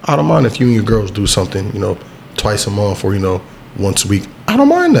 Mm-hmm. I don't mind if you and your girls do something, twice a month or once a week. I don't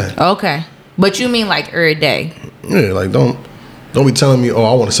mind that. Okay, but you mean like every day? Yeah, like don't be telling me, oh,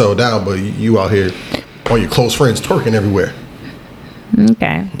 I want to settle down, but you out here, all your close friends twerking everywhere.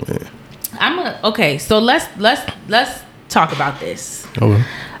 Okay. Yeah. Okay. So let's talk about this. Okay.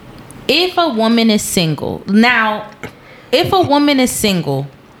 If a woman is single now,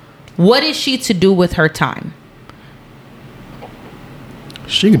 what is she to do with her time?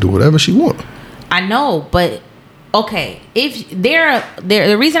 She can do whatever she wants. I know, but okay. If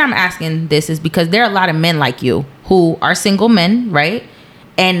the reason I'm asking this is because there are a lot of men like you who are single men, right?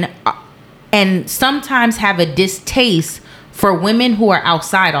 And sometimes have a distaste for women who are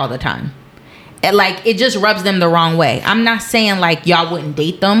outside all the time. And like it just rubs them the wrong way. I'm not saying like y'all wouldn't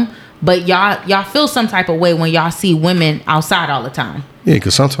date them, but y'all feel some type of way when y'all see women outside all the time. Yeah,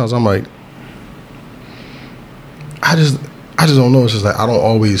 because sometimes I'm like, I just don't know. It's just like I don't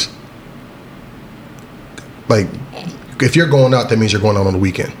always like. If you're going out, that means you're going out on the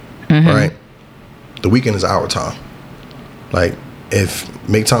weekend, right? The weekend is our time. Like,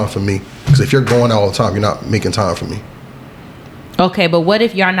 make time for me, because if you're going out all the time, you're not making time for me. Okay, but what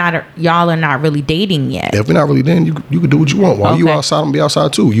if y'all are not really dating yet? If we're not really dating, you can do what you want. While you outside, I'm gonna be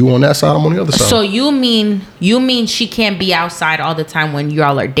outside too. You on that side, I'm on the other side. So you mean she can't be outside all the time when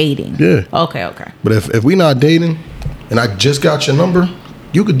y'all are dating? Yeah. Okay. But if we not dating, and I just got your number,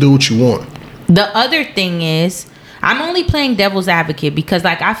 you could do what you want. The other thing is, I'm only playing devil's advocate because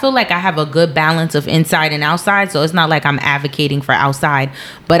like I feel like I have a good balance of inside and outside. So it's not like I'm advocating for outside,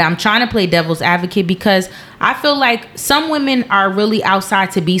 but I'm trying to play devil's advocate because I feel like some women are really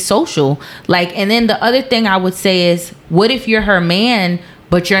outside to be social. Like, and then the other thing I would say is, what if you're her man,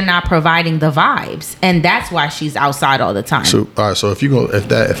 but you're not providing the vibes, and that's why she's outside all the time? So all right, so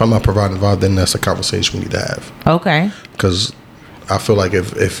if I'm not providing the vibe, then that's a conversation we need to have. Okay. Because I feel like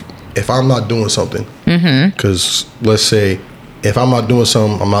if I'm not doing something, because let's say if I'm not doing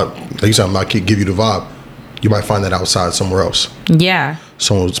something, I'm not give you the vibe, you might find that outside somewhere else. Yeah.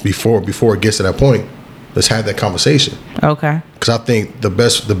 So it's before it gets to that point, let's have that conversation. Okay. Because I think the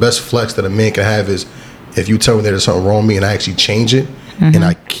best flex that a man can have is if you tell me there's something wrong with me and I actually change it and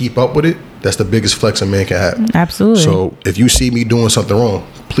I keep up with it. That's the biggest flex a man can have. Absolutely. So if you see me doing something wrong,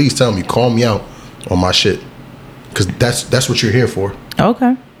 please tell me, call me out on my shit. Because that's what you're here for.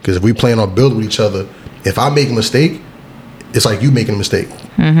 Okay. Because if we plan on building with each other, if I make a mistake, it's like you making a mistake.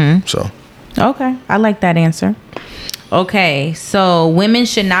 So. Okay. I like that answer. Okay. So women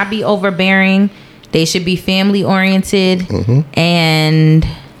should not be overbearing. They should be family oriented and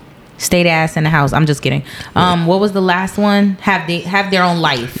stay the ass in the house. I'm just kidding. What was the last one? Have their own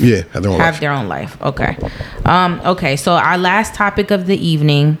life. Yeah. Have their own life. Okay. Okay. So our last topic of the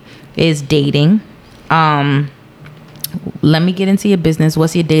evening is dating. Let me get into your business.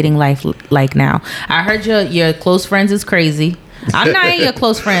 What's your dating life like now? I heard your close friends is crazy. I'm not in your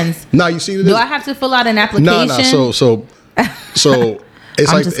close friends. No, you see this? Do I have to fill out an application? No. So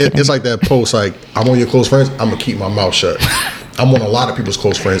it's like that post. Like, I'm on your close friends. I'm gonna keep my mouth shut. I'm on a lot of people's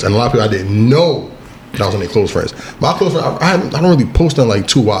close friends, and a lot of people I didn't know that I was on their close friends. My close friends, I don't really post on like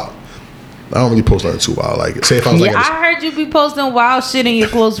too wild. I don't really post on it too wild. Like, say if I was like, I heard you be posting wild shit in your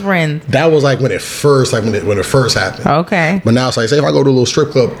close friends. That was like when it first happened. Okay. But now it's like, say if I go to a little strip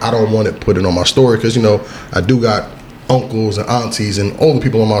club, I don't want to put it on my story because I do got uncles and aunties and older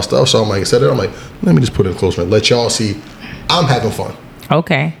people on my stuff. So I'm like, instead of I'm like, let me just put it in close friends. Let y'all see I'm having fun.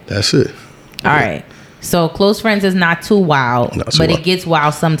 Okay. That's it. All right. So close friends is not too wild, it gets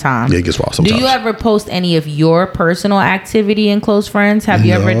wild sometimes. Yeah, it gets wild sometimes. Do you ever post any of your personal activity in close friends? Have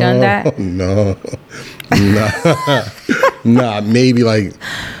you ever done that? No. Nah, maybe like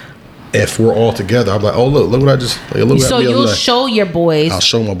if we're all together, I'm like, oh look what I just look so at me. You'll show your boys. I'll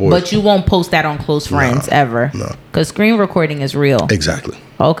show my boys. But you won't post that on close friends ever. No. Because screen recording is real. Exactly.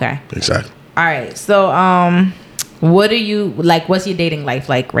 Okay. Exactly. All right. So what are you like, what's your dating life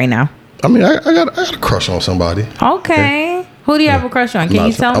like right now? I mean, I got a crush on somebody. Okay. Who do you have a crush on? Can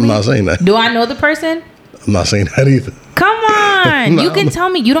you tell me? I'm not saying that. Do I know the person? I'm not saying that either. Come on. You can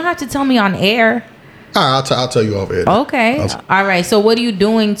tell me. You don't have to tell me on air. All right, I'll tell you off air. Okay. All right. So what are you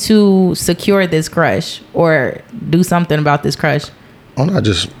doing to secure this crush or do something about this crush? Oh, no,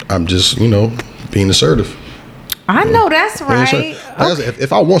 I'm just being assertive. I know that's right. Okay.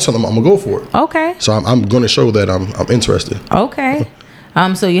 If I want something, I'm gonna go for it. Okay. So I'm gonna show that I'm interested. Okay.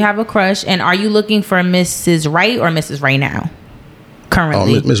 So you have a crush, and are you looking for Mrs. Right or Mrs. Right now?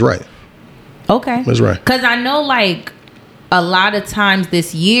 Currently, Ms. Right. Okay. Ms. Right. Because I know, like, a lot of times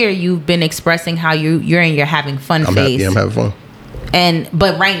this year, you've been expressing how you're in your having fun phase. I'm having fun.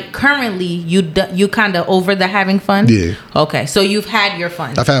 But currently, you kind of over the having fun. Yeah. Okay, so you've had your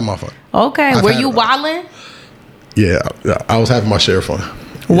fun. I've had my fun. Okay. Were you wilding? Yeah, I was having my share of fun.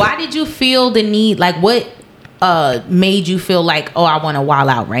 Why did you feel the need? Like, what made you feel like, oh, I want to wild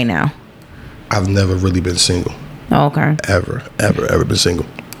out right now? I've never really been single. Okay. Ever been single.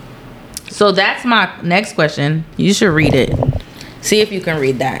 So that's my next question. You should read it. See if you can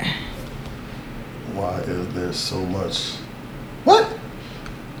read that. Why is there so much? What?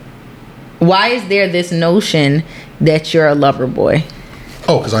 Why is there this notion that you're a lover boy?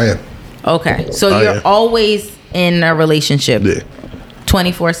 Oh, because I am. Okay. So you're always in a relationship. Yeah.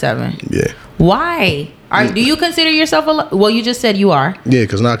 24/7. Yeah. Why? Do you consider yourself well, you just said you are. Yeah,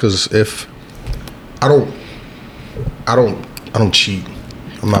 because if I don't cheat.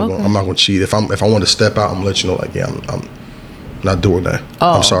 I'm not gonna cheat. If I want to step out, I'm gonna let you know. Like, yeah, I'm not doing that.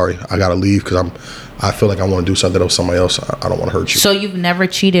 Oh. I'm sorry. I gotta leave because I feel like I want to do something with somebody else. I don't want to hurt you. So you've never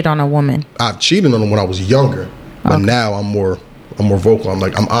cheated on a woman? I've cheated on them when I was younger, but now I'm more vocal.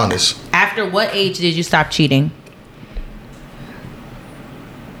 I'm honest. After what age did you stop cheating?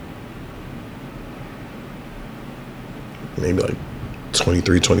 Maybe like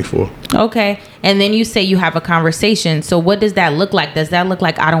 23, 24. Okay. And then you say you have a conversation. So what does that look like? Does that look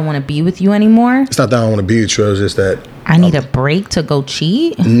like I don't want to be with you anymore? It's not that I don't want to be with you. It's just that I need a break to go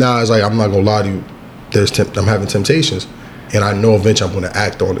cheat? Nah, it's like, I'm not going to lie to you. I'm having temptations. And I know eventually I'm going to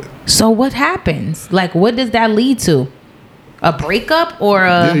act on it. So what happens? Like, what does that lead to? A breakup or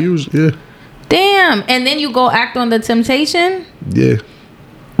a... Yeah. Damn. And then you go act on the temptation? Yeah.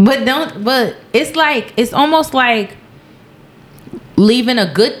 But it's like, it's almost like leaving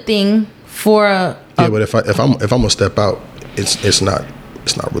a good thing for a... Yeah, but if I'm gonna step out, it's not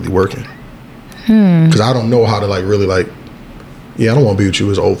really working. Because I don't know how to like really like, yeah, I don't want to be with you.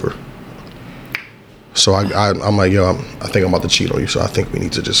 It's over. So I'm like, yo, I think I'm about to cheat on you. So I think we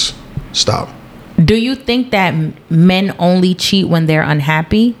need to just stop. Do you think that men only cheat when they're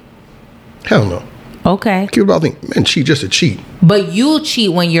unhappy? Hell no. Okay. I think men cheat just to cheat. But you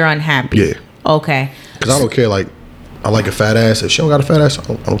cheat when you're unhappy. Yeah. Okay. Because I don't care. Like, I like a fat ass. If she don't got a fat ass,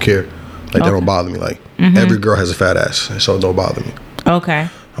 I don't care. Like, that don't bother me. Like, every girl has a fat ass, so it don't bother me. Okay.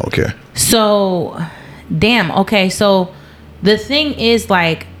 I don't care. So, damn. Okay. So, the thing is,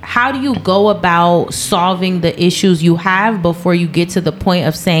 like, how do you go about solving the issues you have before you get to the point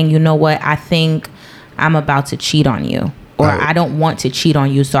of saying, you know what, I think I'm about to cheat on you, or I don't want to cheat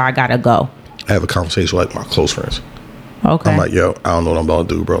on you, so I gotta go? I have a conversation with like my close friends. Okay. I'm like, yo, I don't know what I'm about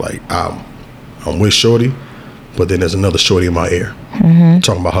to do, bro. Like, I'm with shorty, but then there's another shorty in my ear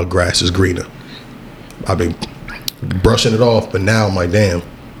talking about her grass is greener. I've been brushing it off, but now I'm like, damn,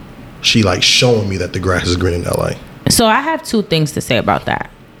 she like showing me that the grass is green in LA. So I have two things to say about that.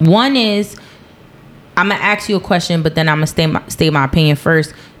 One is, I'm gonna ask you a question, but then I'm gonna state my opinion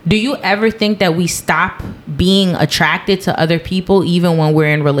first. Do you ever think that we stop being attracted to other people even when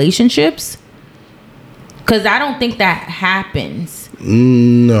we're in relationships? Because I don't think that happens.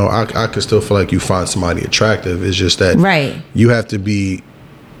 No, I could still feel like you find somebody attractive. It's just that you have to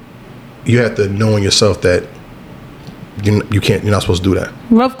know in yourself that you're not supposed to do that.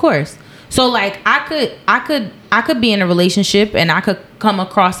 Well, of course. So like I could be in a relationship and I could come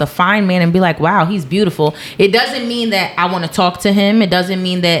across a fine man and be like, wow, he's beautiful. It doesn't mean that I want to talk to him. It doesn't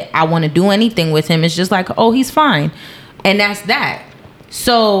mean that I want to do anything with him. It's just like, oh, he's fine. And that's that.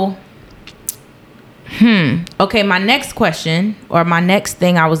 So, okay, my next question, or my next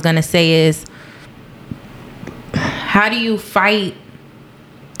thing I was going to say is, how do you fight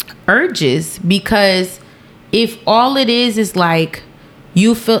urges? Because if all it is like,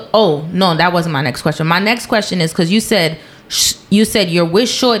 you feel, oh no, that wasn't my next question. My next question is, because you said you're with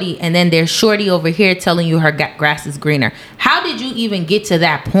shorty and then there's shorty over here telling you her grass is greener. How did you even get to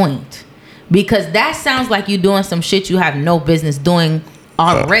that point? Because that sounds like you're doing some shit you have no business doing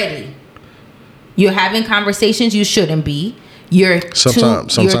already. You're having conversations you shouldn't be.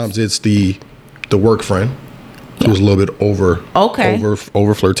 Sometimes it's the work friend who's a little bit over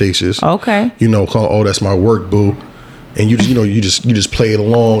flirtatious. Okay. Oh, that's my work boo. And you just play it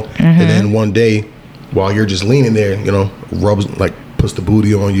along, and then one day, while you're just leaning there, rubs, like puts the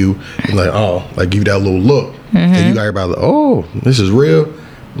booty on you, and like give you that little look, and you got everybody like, oh, this is real.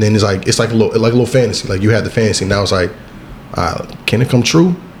 And then it's like a little fantasy, like you had the fantasy. Now it's like, can it come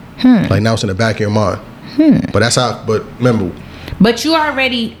true? Like now it's in the back of your mind. But that's how. But remember. But you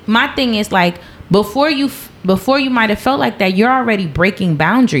already. My thing is like before you might have felt like that, you're already breaking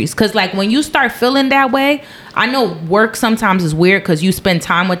boundaries. Because like when you start feeling that way, I know work sometimes is weird because you spend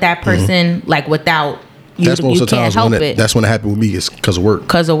time with that person like without you. That's most of the times when that's when it happened with me. It's because of work.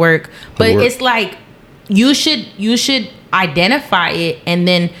 But it's like you should identify it and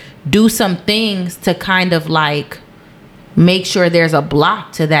then do some things to kind of like make sure there's a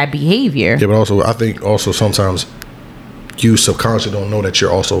block to that behavior. Yeah, but also I think also sometimes you subconsciously don't know that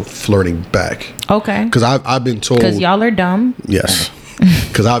you're also flirting back. Okay. Because I've been told. Because y'all are dumb. Yes.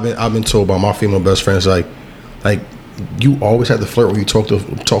 Because I've been told by my female best friends like you always have to flirt when you talk to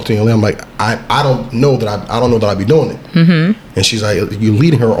your lady. I'm like, I don't know that I be doing it. And she's like, you're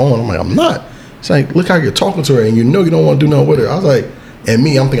leading her on. I'm like, I'm not. It's like, look how you're talking to her, and you don't want to do nothing with her. I was like, and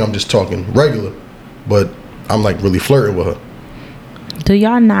me, I'm thinking I'm just talking regular, but I'm like really flirting with her. Do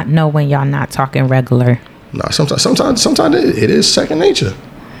y'all not know when y'all not talking regular? Nah, sometimes it is second nature.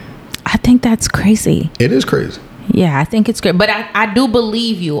 I think that's crazy. It is crazy. Yeah, I think it's great. But I do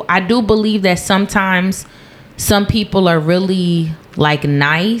believe you. I do believe that sometimes some people are really like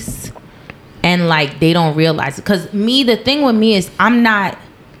nice and like they don't realize it. Because the thing with me is if I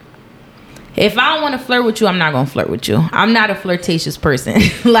don't want to flirt with you, I'm not going to flirt with you. I'm not a flirtatious person.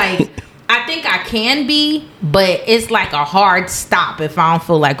 Like, I think I can be, but it's like a hard stop if I don't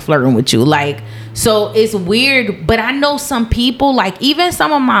feel like flirting with you. Like, So it's weird, but I know some people, like even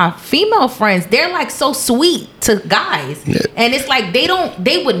some of my female friends, they're like so sweet to guys. Yeah. And it's like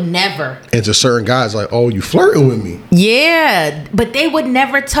they would never. And to certain guys, like, oh, you flirting with me. Yeah, but they would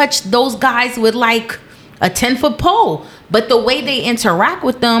never touch those guys with like a 10-foot pole. But the way they interact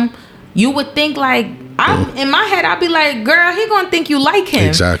with them, you would think like, in my head, I'd be like, girl, he gonna think you like him.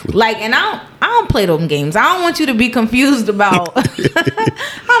 Exactly. Like, and I don't play them games. I don't want you to be confused about. I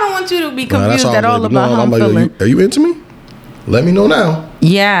don't want you to be confused at all about how I'm feeling. Are you into me? Let me know now.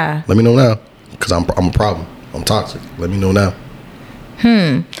 Yeah. Let me know now, cause I'm a problem. I'm toxic. Let me know now.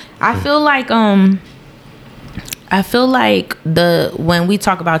 I feel like when we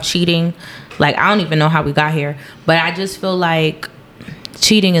talk about cheating, like I don't even know how we got here, but I just feel like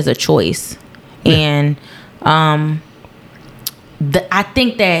cheating is a choice. And I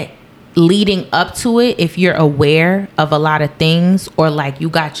think that leading up to it, if you're aware of a lot of things, or like you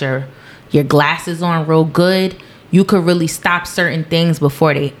got your glasses on real good, you could really stop certain things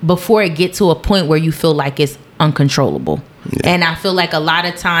before it get to a point where you feel like it's uncontrollable. Yeah. And I feel like a lot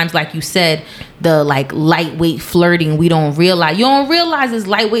of times, like you said, the like lightweight flirting, you don't realize it's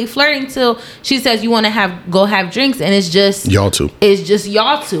lightweight flirting till she says you want to go have drinks, and it's just y'all two. It's just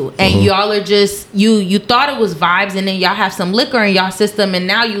y'all two, and y'all are just you thought it was vibes, and then y'all have some liquor in y'all system, and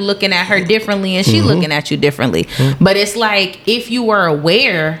now you looking at her differently, and she looking at you differently. But it's like, if you were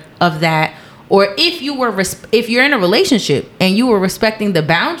aware of that, or if you're in a relationship and you were respecting the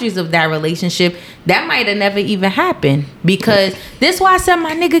boundaries of that relationship, that might have never even happened. Because this is why I said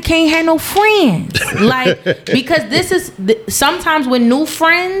my nigga can't have no friends. Like, because this is sometimes with new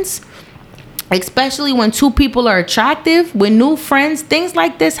friends, especially when two people are attractive, with new friends, things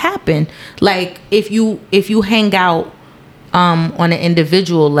like this happen. Like if you hang out on an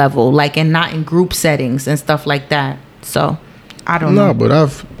individual level, like, and not in group settings and stuff like that. So I don't know. No, but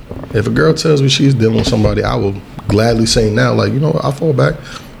if a girl tells me she's dealing with somebody, I will gladly say now, like, you know, I fall back.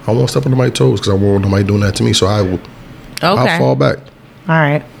 I won't step on my toes because I won't want nobody doing that to me. So I'll fall back. All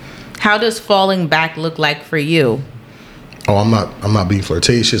right. How does falling back look like for you? Oh, I'm not being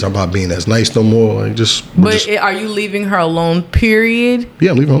flirtatious. I'm not being as nice no more. Are you leaving her alone, period?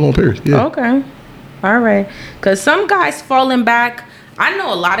 Yeah, I'm leaving her alone, period. Yeah. Okay. All right. Because some guys falling back, I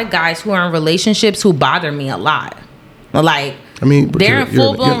know a lot of guys who are in relationships who bother me a lot. Like, I mean, they're in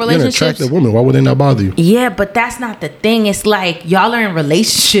full-blown relationships. You're an attractive woman. Why would they not bother you? Yeah, but that's not the thing. It's like, y'all are in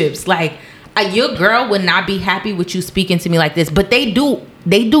relationships. Like, your girl would not be happy with you speaking to me like this, but they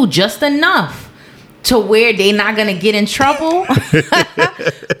do just enough to where they not gonna get in trouble.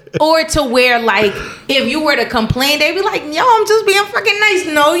 Or to where, like, if you were to complain, they'd be like, yo, I'm just being fucking nice.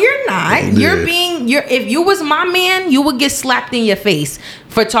 No, you're not. Yeah. If you was my man, you would get slapped in your face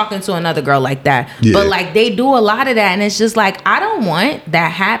for talking to another girl like that. Yeah. But like, they do a lot of that, and it's just like, I don't want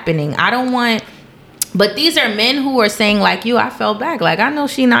that happening. But these are men who are saying like, I fell back. Like, I know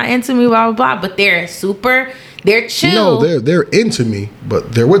she not into me, blah, blah, blah. But they're chill. No, they're into me,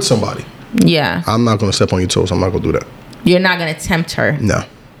 but they're with somebody. Yeah. I'm not going to step on your toes. I'm not going to do that. You're not going to tempt her? No.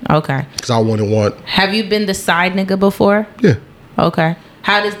 Okay. Because I wouldn't want... Have you been the side nigga before? Yeah. Okay.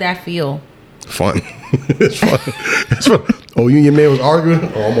 How does that feel? Fun. It's fun. Oh, you and your man was arguing?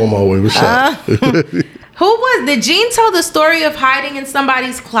 Oh, I'm on my way. What's up? Did Gene tell the story of hiding in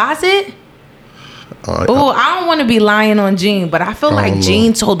somebody's closet? I don't want to be lying on Gene, but I feel like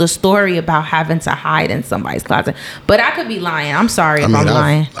Gene told a story about having to hide in somebody's closet. But I could be lying. I'm sorry if I'm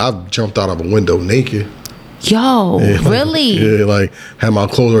lying. I've jumped out of a window naked. Yo, really? Yeah, like had my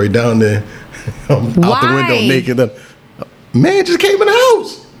clothes right down there. I'm out the window naked. Man just came in the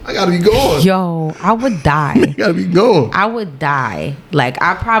house. I gotta be going. Yo, I would die. I gotta be going. I would die. Like,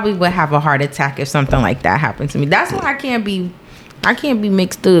 I probably would have a heart attack if something like that happened to me. That's why I can't be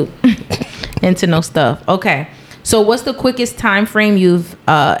mixed up into no stuff. Okay. So what's the quickest time frame you've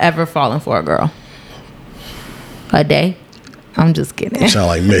ever fallen for a girl? A day? I'm just kidding. You sound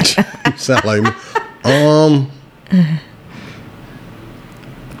like Mitch. You sound like me. I'll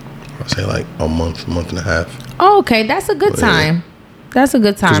say like a month and a half. Oh, okay. That's a good time. Yeah. That's a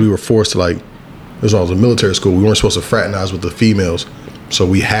good time. Because we were forced to, like, this was a military school. We weren't supposed to fraternize with the females. So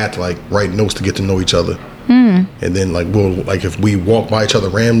we had to, like, write notes to get to know each other. And then, like, if we walked by each other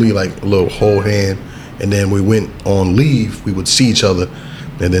randomly, like a little hold hand, and then we went on leave, we would see each other,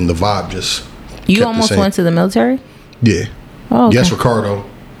 and then the vibe just You almost went to the military? Yeah. Oh, okay. Yes, Ricardo.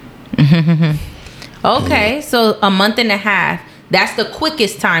 Okay, so a month and a half. That's the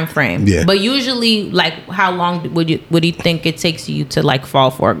quickest time frame. Yeah. But usually, like, how long would you think it takes you to, like, fall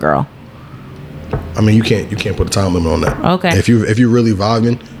for a girl? I mean, you can't put a time limit on that. Okay. If you're really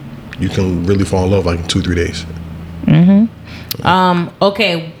vibing, you can really fall in love like in 2-3 days.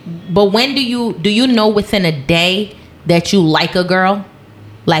 Okay. but when do you know within a day that you like a girl?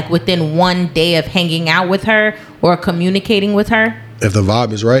 Like within one day of hanging out with her or communicating with her? If the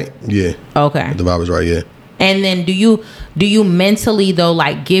vibe is right, yeah. Okay. If the vibe is right, yeah. And then do you mentally though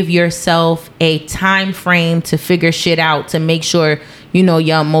like give yourself a time frame to figure shit out to make sure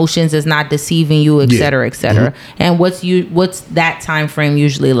your emotions is not deceiving you, et cetera, et cetera. And what's that time frame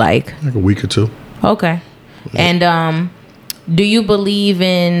usually like? Like a week or two. Okay. Yeah. And do you believe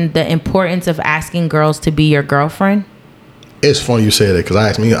in the importance of asking girls to be your girlfriend? It's funny you say that because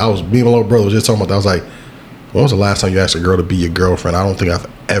I was me and my little brother was just talking about that. I was like, when was the last time you asked a girl to be your girlfriend? I don't think I've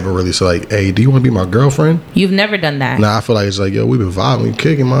ever really said like, hey, do you want to be my girlfriend? You've never done that. Nah, I feel like it's like, yo, we've been vibing, we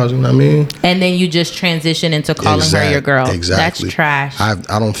kicking, miles, you know what I mean? And then you just transition into calling her your girl. Exactly. That's trash.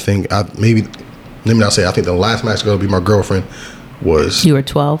 I don't think, maybe, let me not say, I think the last match girl to be my girlfriend was... You were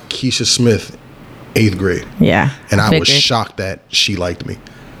 12? Keisha Smith, 8th grade. Yeah. And I was shocked that she liked me.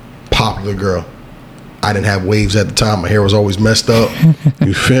 Popular girl. I didn't have waves at the time. My hair was always messed up.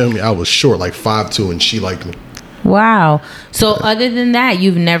 You feel me? I was short, like 5'2", and she liked me. Wow. So other than that,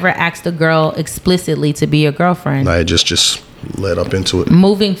 you've never asked a girl explicitly to be your girlfriend? I just led up into it.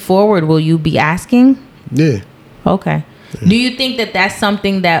 Moving forward, will you be asking? Yeah. Okay. Yeah. Do you think that that's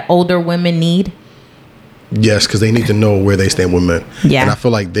something that older women need? Yes, because they need to know where they stand with men. Yeah. And I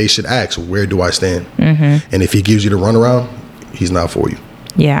feel like they should ask, where do I stand? Mm-hmm. And if he gives you the runaround, he's not for you.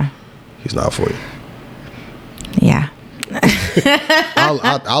 Yeah. He's not for you. Yeah.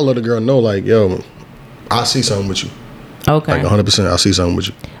 I'll let a girl know, like, yo, I see something with you. Okay. Like 100%, I see something with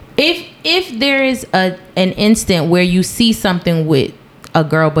you. If there is an instant where you see something with a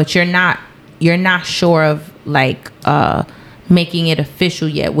girl, but you're not sure of like making it official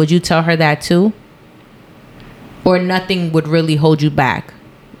yet, would you tell her that too? Or nothing would really hold you back?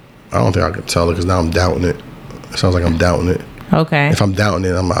 I don't think I can tell her because now I'm doubting it. It sounds like I'm doubting it. Okay. If I'm doubting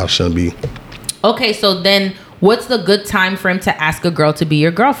it, I shouldn't be. Okay, so then what's the good time frame to ask a girl to be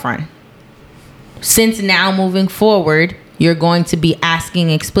your girlfriend? Since now moving forward, you're going to be asking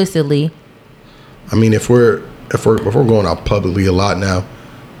explicitly. I mean, if we're going out publicly a lot now,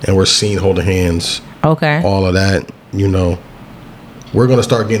 and we're seen holding hands, okay, all of that, we're gonna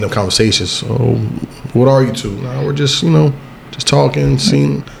start getting them conversations. So, what are you two? No, we're just just talking,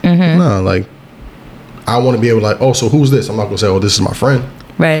 seeing. Mm-hmm. No, like I want to be able to like, oh, so who's this? I'm not gonna say, oh, this is my friend.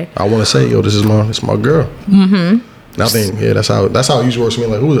 Right. I want to say, yo, this is my girl. Mm-hmm. And I think, yeah, that's how it usually works for me.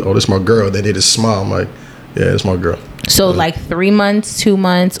 Like, who is it? Oh, this is my girl. Then they just smile. I'm like, yeah, it's my girl. So like 3 months, 2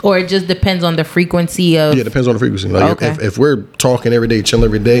 months, or it just depends on the frequency of. Yeah, it depends on the frequency. Like if we're talking every day, chilling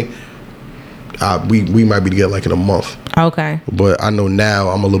every day, we might be together like in a month. Okay. But I know now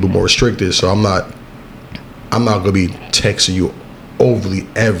I'm a little bit more restricted, so I'm not gonna be texting you overly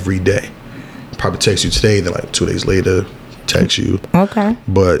every day. Probably text you today, then like 2 days later, text you. Okay.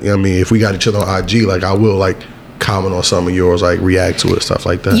 But I mean, if we got each other on IG, like I will like comment on some of yours, like react to it, stuff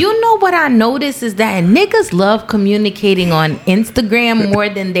like that. You know what I noticed is that niggas love communicating on Instagram more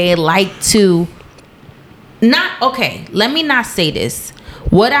than they like to. Let me not say this.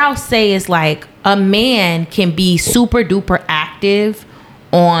 What I'll say is like a man can be super duper active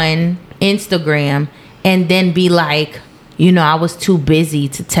on Instagram and then be like, I was too busy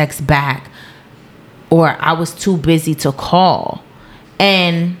to text back, or I was too busy to call.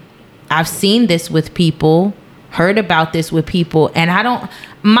 And I've seen this with people, heard about this with people, and I don't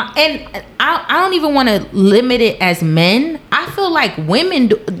even want to limit it as men. I feel like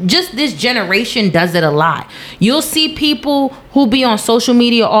women, just this generation does it a lot. You'll see people who be on social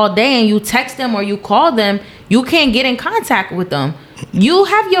media all day and you text them or you call them, you can't get in contact with them. You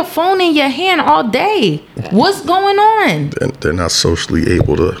have your phone in your hand all day. What's going on? They're not socially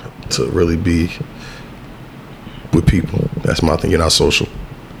able to really be with people. That's my thing. You're not social.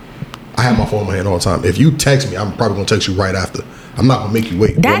 I have my phone in my hand all the time. If you text me, I'm probably gonna text you right after. I'm not gonna make you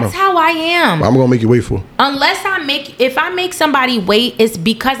wait. That's how I am. I'm gonna make you wait for. If I make somebody wait, it's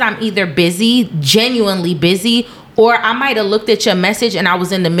because I'm either busy, genuinely busy, or I might have looked at your message and I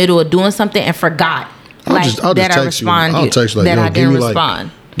was in the middle of doing something and forgot. I'll just text you. I'll text you like, I didn't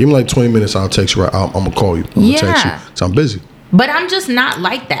respond. Give me like 20 minutes. I'll text you right. I'm gonna call you. I'm gonna text you. So I'm busy. But I'm just not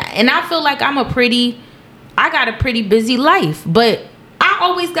like that, and I feel like I got a pretty busy life, but.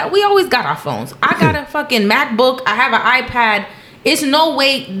 We always got our phones. I got a fucking MacBook. I have an iPad. It's no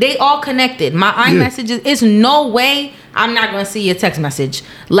way they all connected. My iMessages. It's no way I'm not gonna see your text message.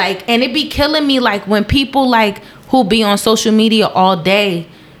 Like, and it be killing me. Like when people like who be on social media all day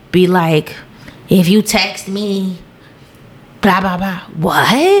be like, if you text me, blah blah blah.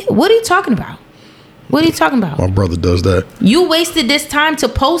 What? What are you talking about? What are you talking about? My brother does that. You wasted this time to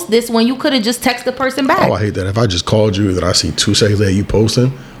post this when you could have just texted the person back. Oh, I hate that. If I just called you and I see 2 seconds later you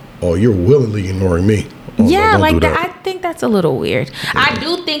posting, oh, you're willingly ignoring me. Oh, yeah, no, like that. I think that's a little weird. I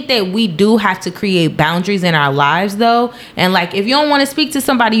do think that we do have to create boundaries in our lives, though. And like, if you don't want to speak to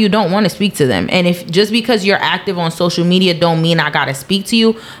somebody, you don't want to speak to them. And if just because you're active on social media don't mean I gotta speak to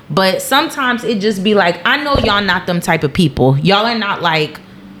you. But sometimes it just be like, I know y'all not them type of people. Y'all are not like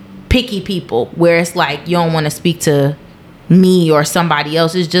picky people where it's like you don't want to speak to me or somebody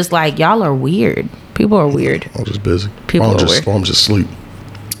else. It's just like y'all are weird. People are weird. I'm just busy. People are weird. I'm just asleep.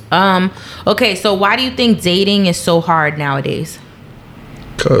 Okay, so why do you think dating is so hard nowadays?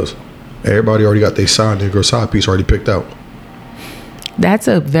 Cause everybody already got their side nigga or side piece already picked out. That's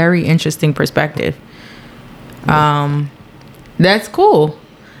a very interesting perspective. That's cool.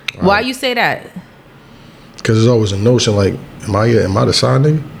 Why you say that? Cause there's always a notion like, am I the side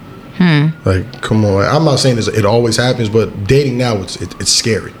nigga? Like, come on. I'm not saying it always happens, but dating now it's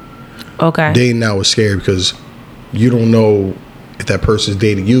scary. Okay. Dating now is scary because you don't know if that person's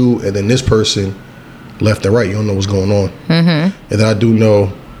dating you, and then this person left and right, you don't know what's going on. And then I do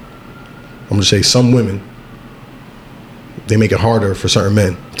know, I'm gonna say some women, they make it harder for certain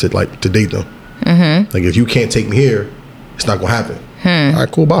men to date them. Like, if you can't take me here, it's not gonna happen. All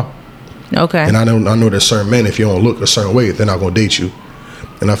right, cool, bye. Okay. And I know there's certain men, if you don't look a certain way, they're not gonna date you.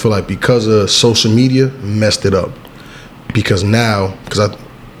 And I feel like because of social media, messed it up. Because now,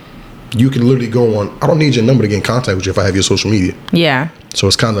 you can literally go on, I don't need your number to get in contact with you if I have your social media. Yeah. So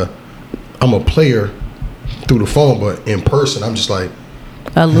it's kind of, I'm a player through the phone, but in person, I'm just like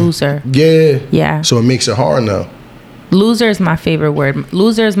a loser. Yeah. Yeah. So it makes it hard now. Loser is my favorite word.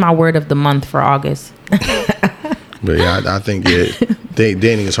 Loser is my word of the month for August. But yeah, I think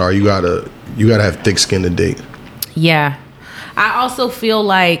dating is hard. You gotta have thick skin to date. Yeah. I also feel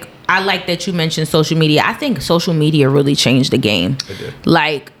like, I like that you mentioned social media. I think social media really changed the game. It did.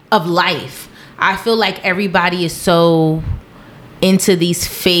 Like, of life. I feel like everybody is so into these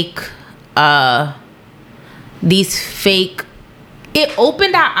fake, it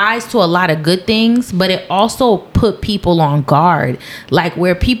opened our eyes to a lot of good things, but it also put people on guard. Like,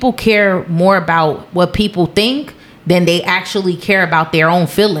 where people care more about what people think than they actually care about their own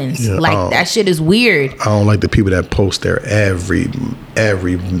feelings. Yeah, like, that shit is weird. I don't like the people that post their every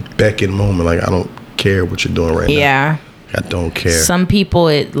beck and moment. Like, I don't care what you're doing right now. Yeah. I don't care. Some people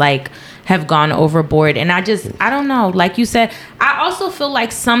have gone overboard, and I don't know. Like you said, I also feel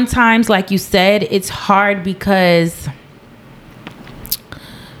like sometimes, like you said, it's hard because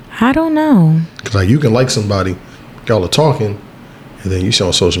I don't know. Because like, you can like somebody, y'all are talking, and then you see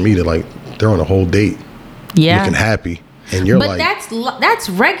on social media like they're on a whole date, looking happy, and you're but that's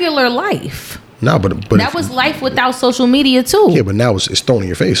regular life. No, but that was life without social media too. Yeah, but now it's thrown in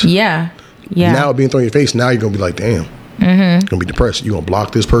your face. Yeah. Now it being thrown in your face, now you're gonna be like, damn. You're gonna be depressed. You're gonna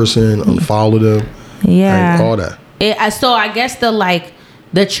block this person, unfollow them, all that. So I guess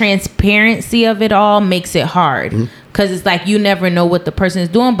the transparency of it all makes it hard, because it's like you never know what the person is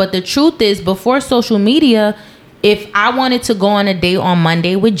doing. But the truth is, before social media, if I wanted to go on a date on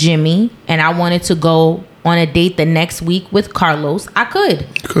Monday with Jimmy and I wanted to go on a date the next week with Carlos, I could.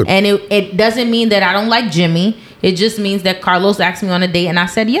 And it doesn't mean that I don't like Jimmy. It just means that Carlos asked me on a date and I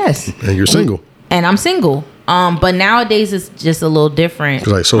said yes. And you're single. And I'm single. But nowadays it's just a little different.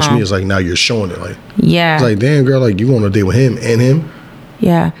 Because like social media is like, now you're showing it. Like, yeah. It's like, damn girl, like you go on a date with him and him.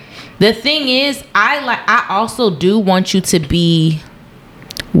 Yeah. The thing is, I also do want you to be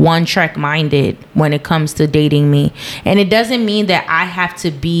one track minded when it comes to dating me. And it doesn't mean that I have to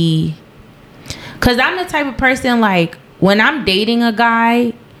be, because I'm the type of person, like, when I'm dating a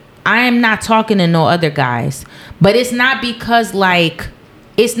guy, I am not talking to no other guys. But it's not because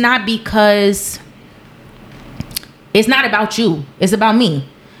it's not about you. It's about me.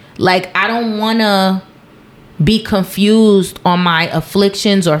 Like, I don't want to be confused on my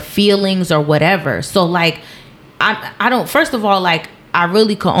afflictions or feelings or whatever. So, like, I don't, first of all, like, I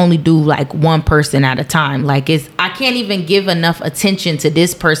really could only do, like, one person at a time. Like, I can't even give enough attention to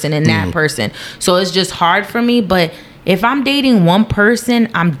this person and that person. So, it's just hard for me. But if I'm dating one person,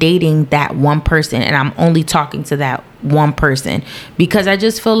 I'm dating that one person. And I'm only talking to that one person, because I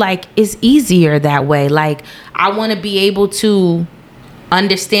just feel like it's easier that way. Like, I want to be able to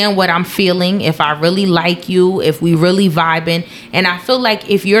understand what I'm feeling, if I really like you, if we really vibing. And I feel like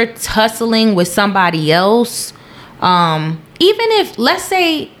if you're tussling with somebody else, even if, let's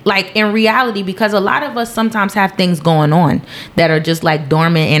say, like, in reality, because a lot of us sometimes have things going on that are just like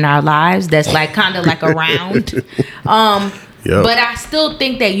dormant in our lives, that's like kind of like around. Yep. But I still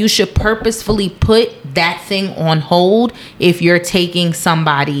think that you should purposefully put that thing on hold if you're taking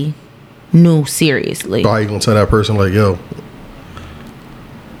somebody new seriously. How you gonna tell that person, like, yo,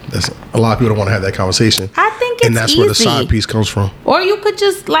 that's a lot of people don't want to have that conversation. I think it's and that's easy. where the side piece comes from. Or you could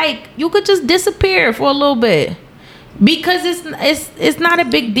just disappear for a little bit, because it's not a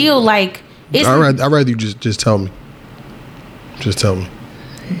big deal. Like, I'd rather you just tell me. Just tell me.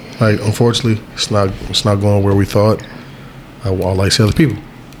 Like, unfortunately, it's not going where we thought. I like other people.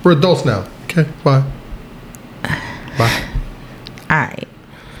 We're adults now. Okay, bye. Bye. All right.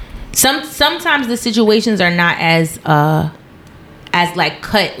 Sometimes the situations are not as like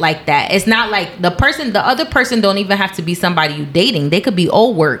cut like that. It's not like the other person don't even have to be somebody you dating. They could be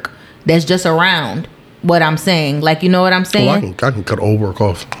old work that's just around. What I'm saying, like, you know what I'm saying? Well, I can cut old work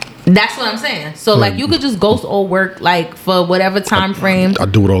off. That's what I'm saying. So like, you could just ghost old work, like, for whatever time frame. I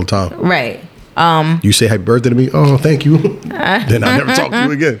do it all the time. Right. You say happy birthday to me. Oh, thank you. Then I never talk to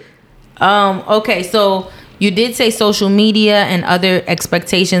you again. Okay, so you did say social media and other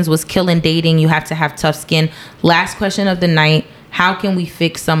expectations was killing dating. You have to have tough skin. Last question of the night. How can we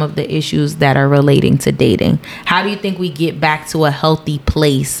fix some of the issues that are relating to dating? How do you think we get back to a healthy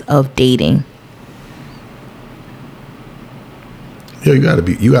place of dating? Yeah, you gotta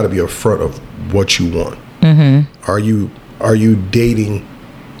be upfront of what you want. Mm-hmm. Are you dating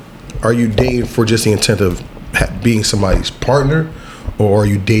for just the intent of being somebody's partner, or are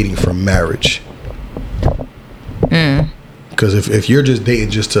you dating for marriage? Because if you're just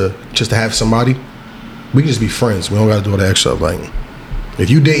dating just to have somebody, we can just be friends. We don't gotta do all the extra. Like, if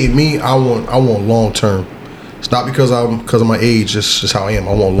you dating me, I want long term. It's not because of my age. It's just how I am.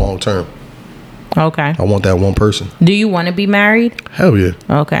 I want long term. Okay. I want that one person. Do you want to be married? Hell yeah.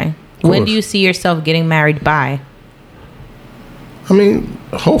 Okay. When do you see yourself getting married by? I mean,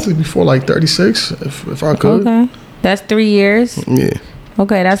 hopefully before like 36, if I could. Okay. That's 3 years? Yeah.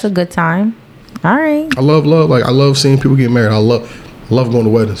 Okay, that's a good time. All right. I love. Like, I love seeing people get married. I love going to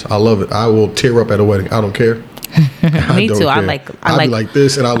weddings. I love it. I will tear up at a wedding. I don't care. Me too. Care. I be like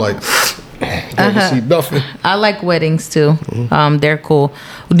this, and I like don't see nothing. I like weddings too. Mm-hmm. They're cool.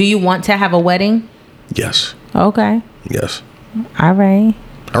 Do you want to have a wedding? Yes. Okay. Yes. All right.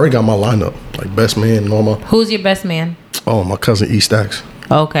 I already got my lineup, like best man, normal. Who's your best man? Oh, my cousin E Stacks.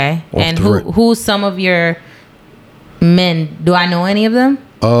 Okay. And who's some of your men? Do I know any of them?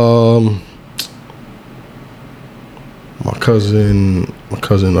 My cousin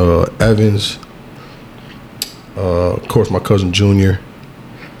Evans. Of course, my cousin Junior.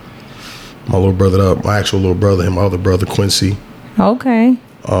 My little brother, my actual little brother, and my other brother Quincy. Okay.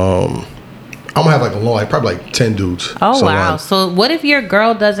 I'm gonna have probably 10 dudes. Oh, so, wow. So what if your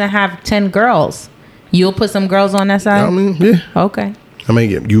girl doesn't have 10 girls? You'll put some girls on that side? I mean, yeah. Okay. I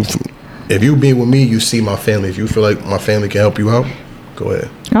mean, if you being with me, you see my family. If you feel like my family can help you out, go ahead.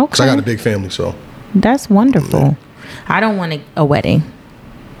 Okay. Because I got a big family, so. That's wonderful. Yeah. I don't want a wedding.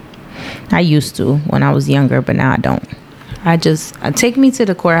 I used to when I was younger, but now I don't. Take me to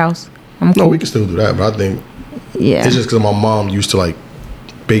the courthouse. I'm cool. No, we can still do that, but I think it's just because my mom used to like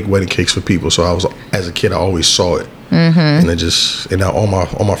bake wedding cakes for people. So as a kid, I always saw it, and now all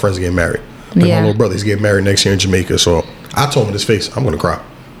my friends are getting married. Like my little brother, he's getting married next year in Jamaica. So I told him in his face, I'm gonna cry.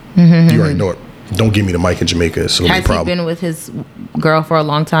 You already know it. Don't give me the mic in Jamaica. It's gonna be a problem. Has he been with his girl for a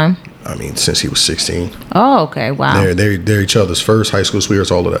long time? I mean, since he was 16. Oh, okay. Wow. They're each other's first high school sweethearts,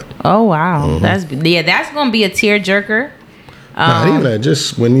 all of that. Oh, wow. That's gonna be a tearjerker. Not even that.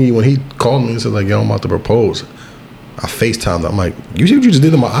 Just when he called me and said like, "Yo, I'm about to propose," I FaceTimed him. I'm like, "You see what you just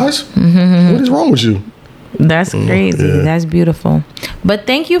did to my eyes? What is wrong with you?" That's crazy. Yeah. That's beautiful. But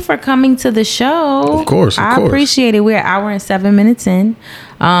thank you for coming to the show. Of course. I appreciate it. We're an hour and 7 minutes in.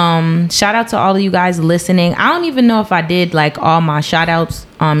 Shout out to all of you guys listening. I don't even know if I did like all my shout outs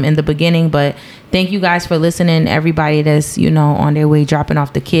in the beginning, but thank you guys for listening. Everybody that's, on their way dropping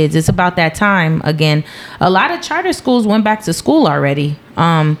off the kids. It's about that time again. A lot of charter schools went back to school already.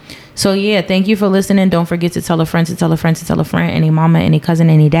 So yeah, thank you for listening. Don't forget to tell a friend, to tell a friend, to tell a friend, any mama, any cousin,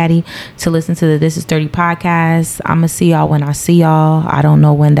 any daddy to listen to the This Is 30 podcast. I'm going to see y'all when I see y'all. I don't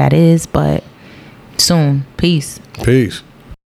know when that is, but soon. Peace. Peace.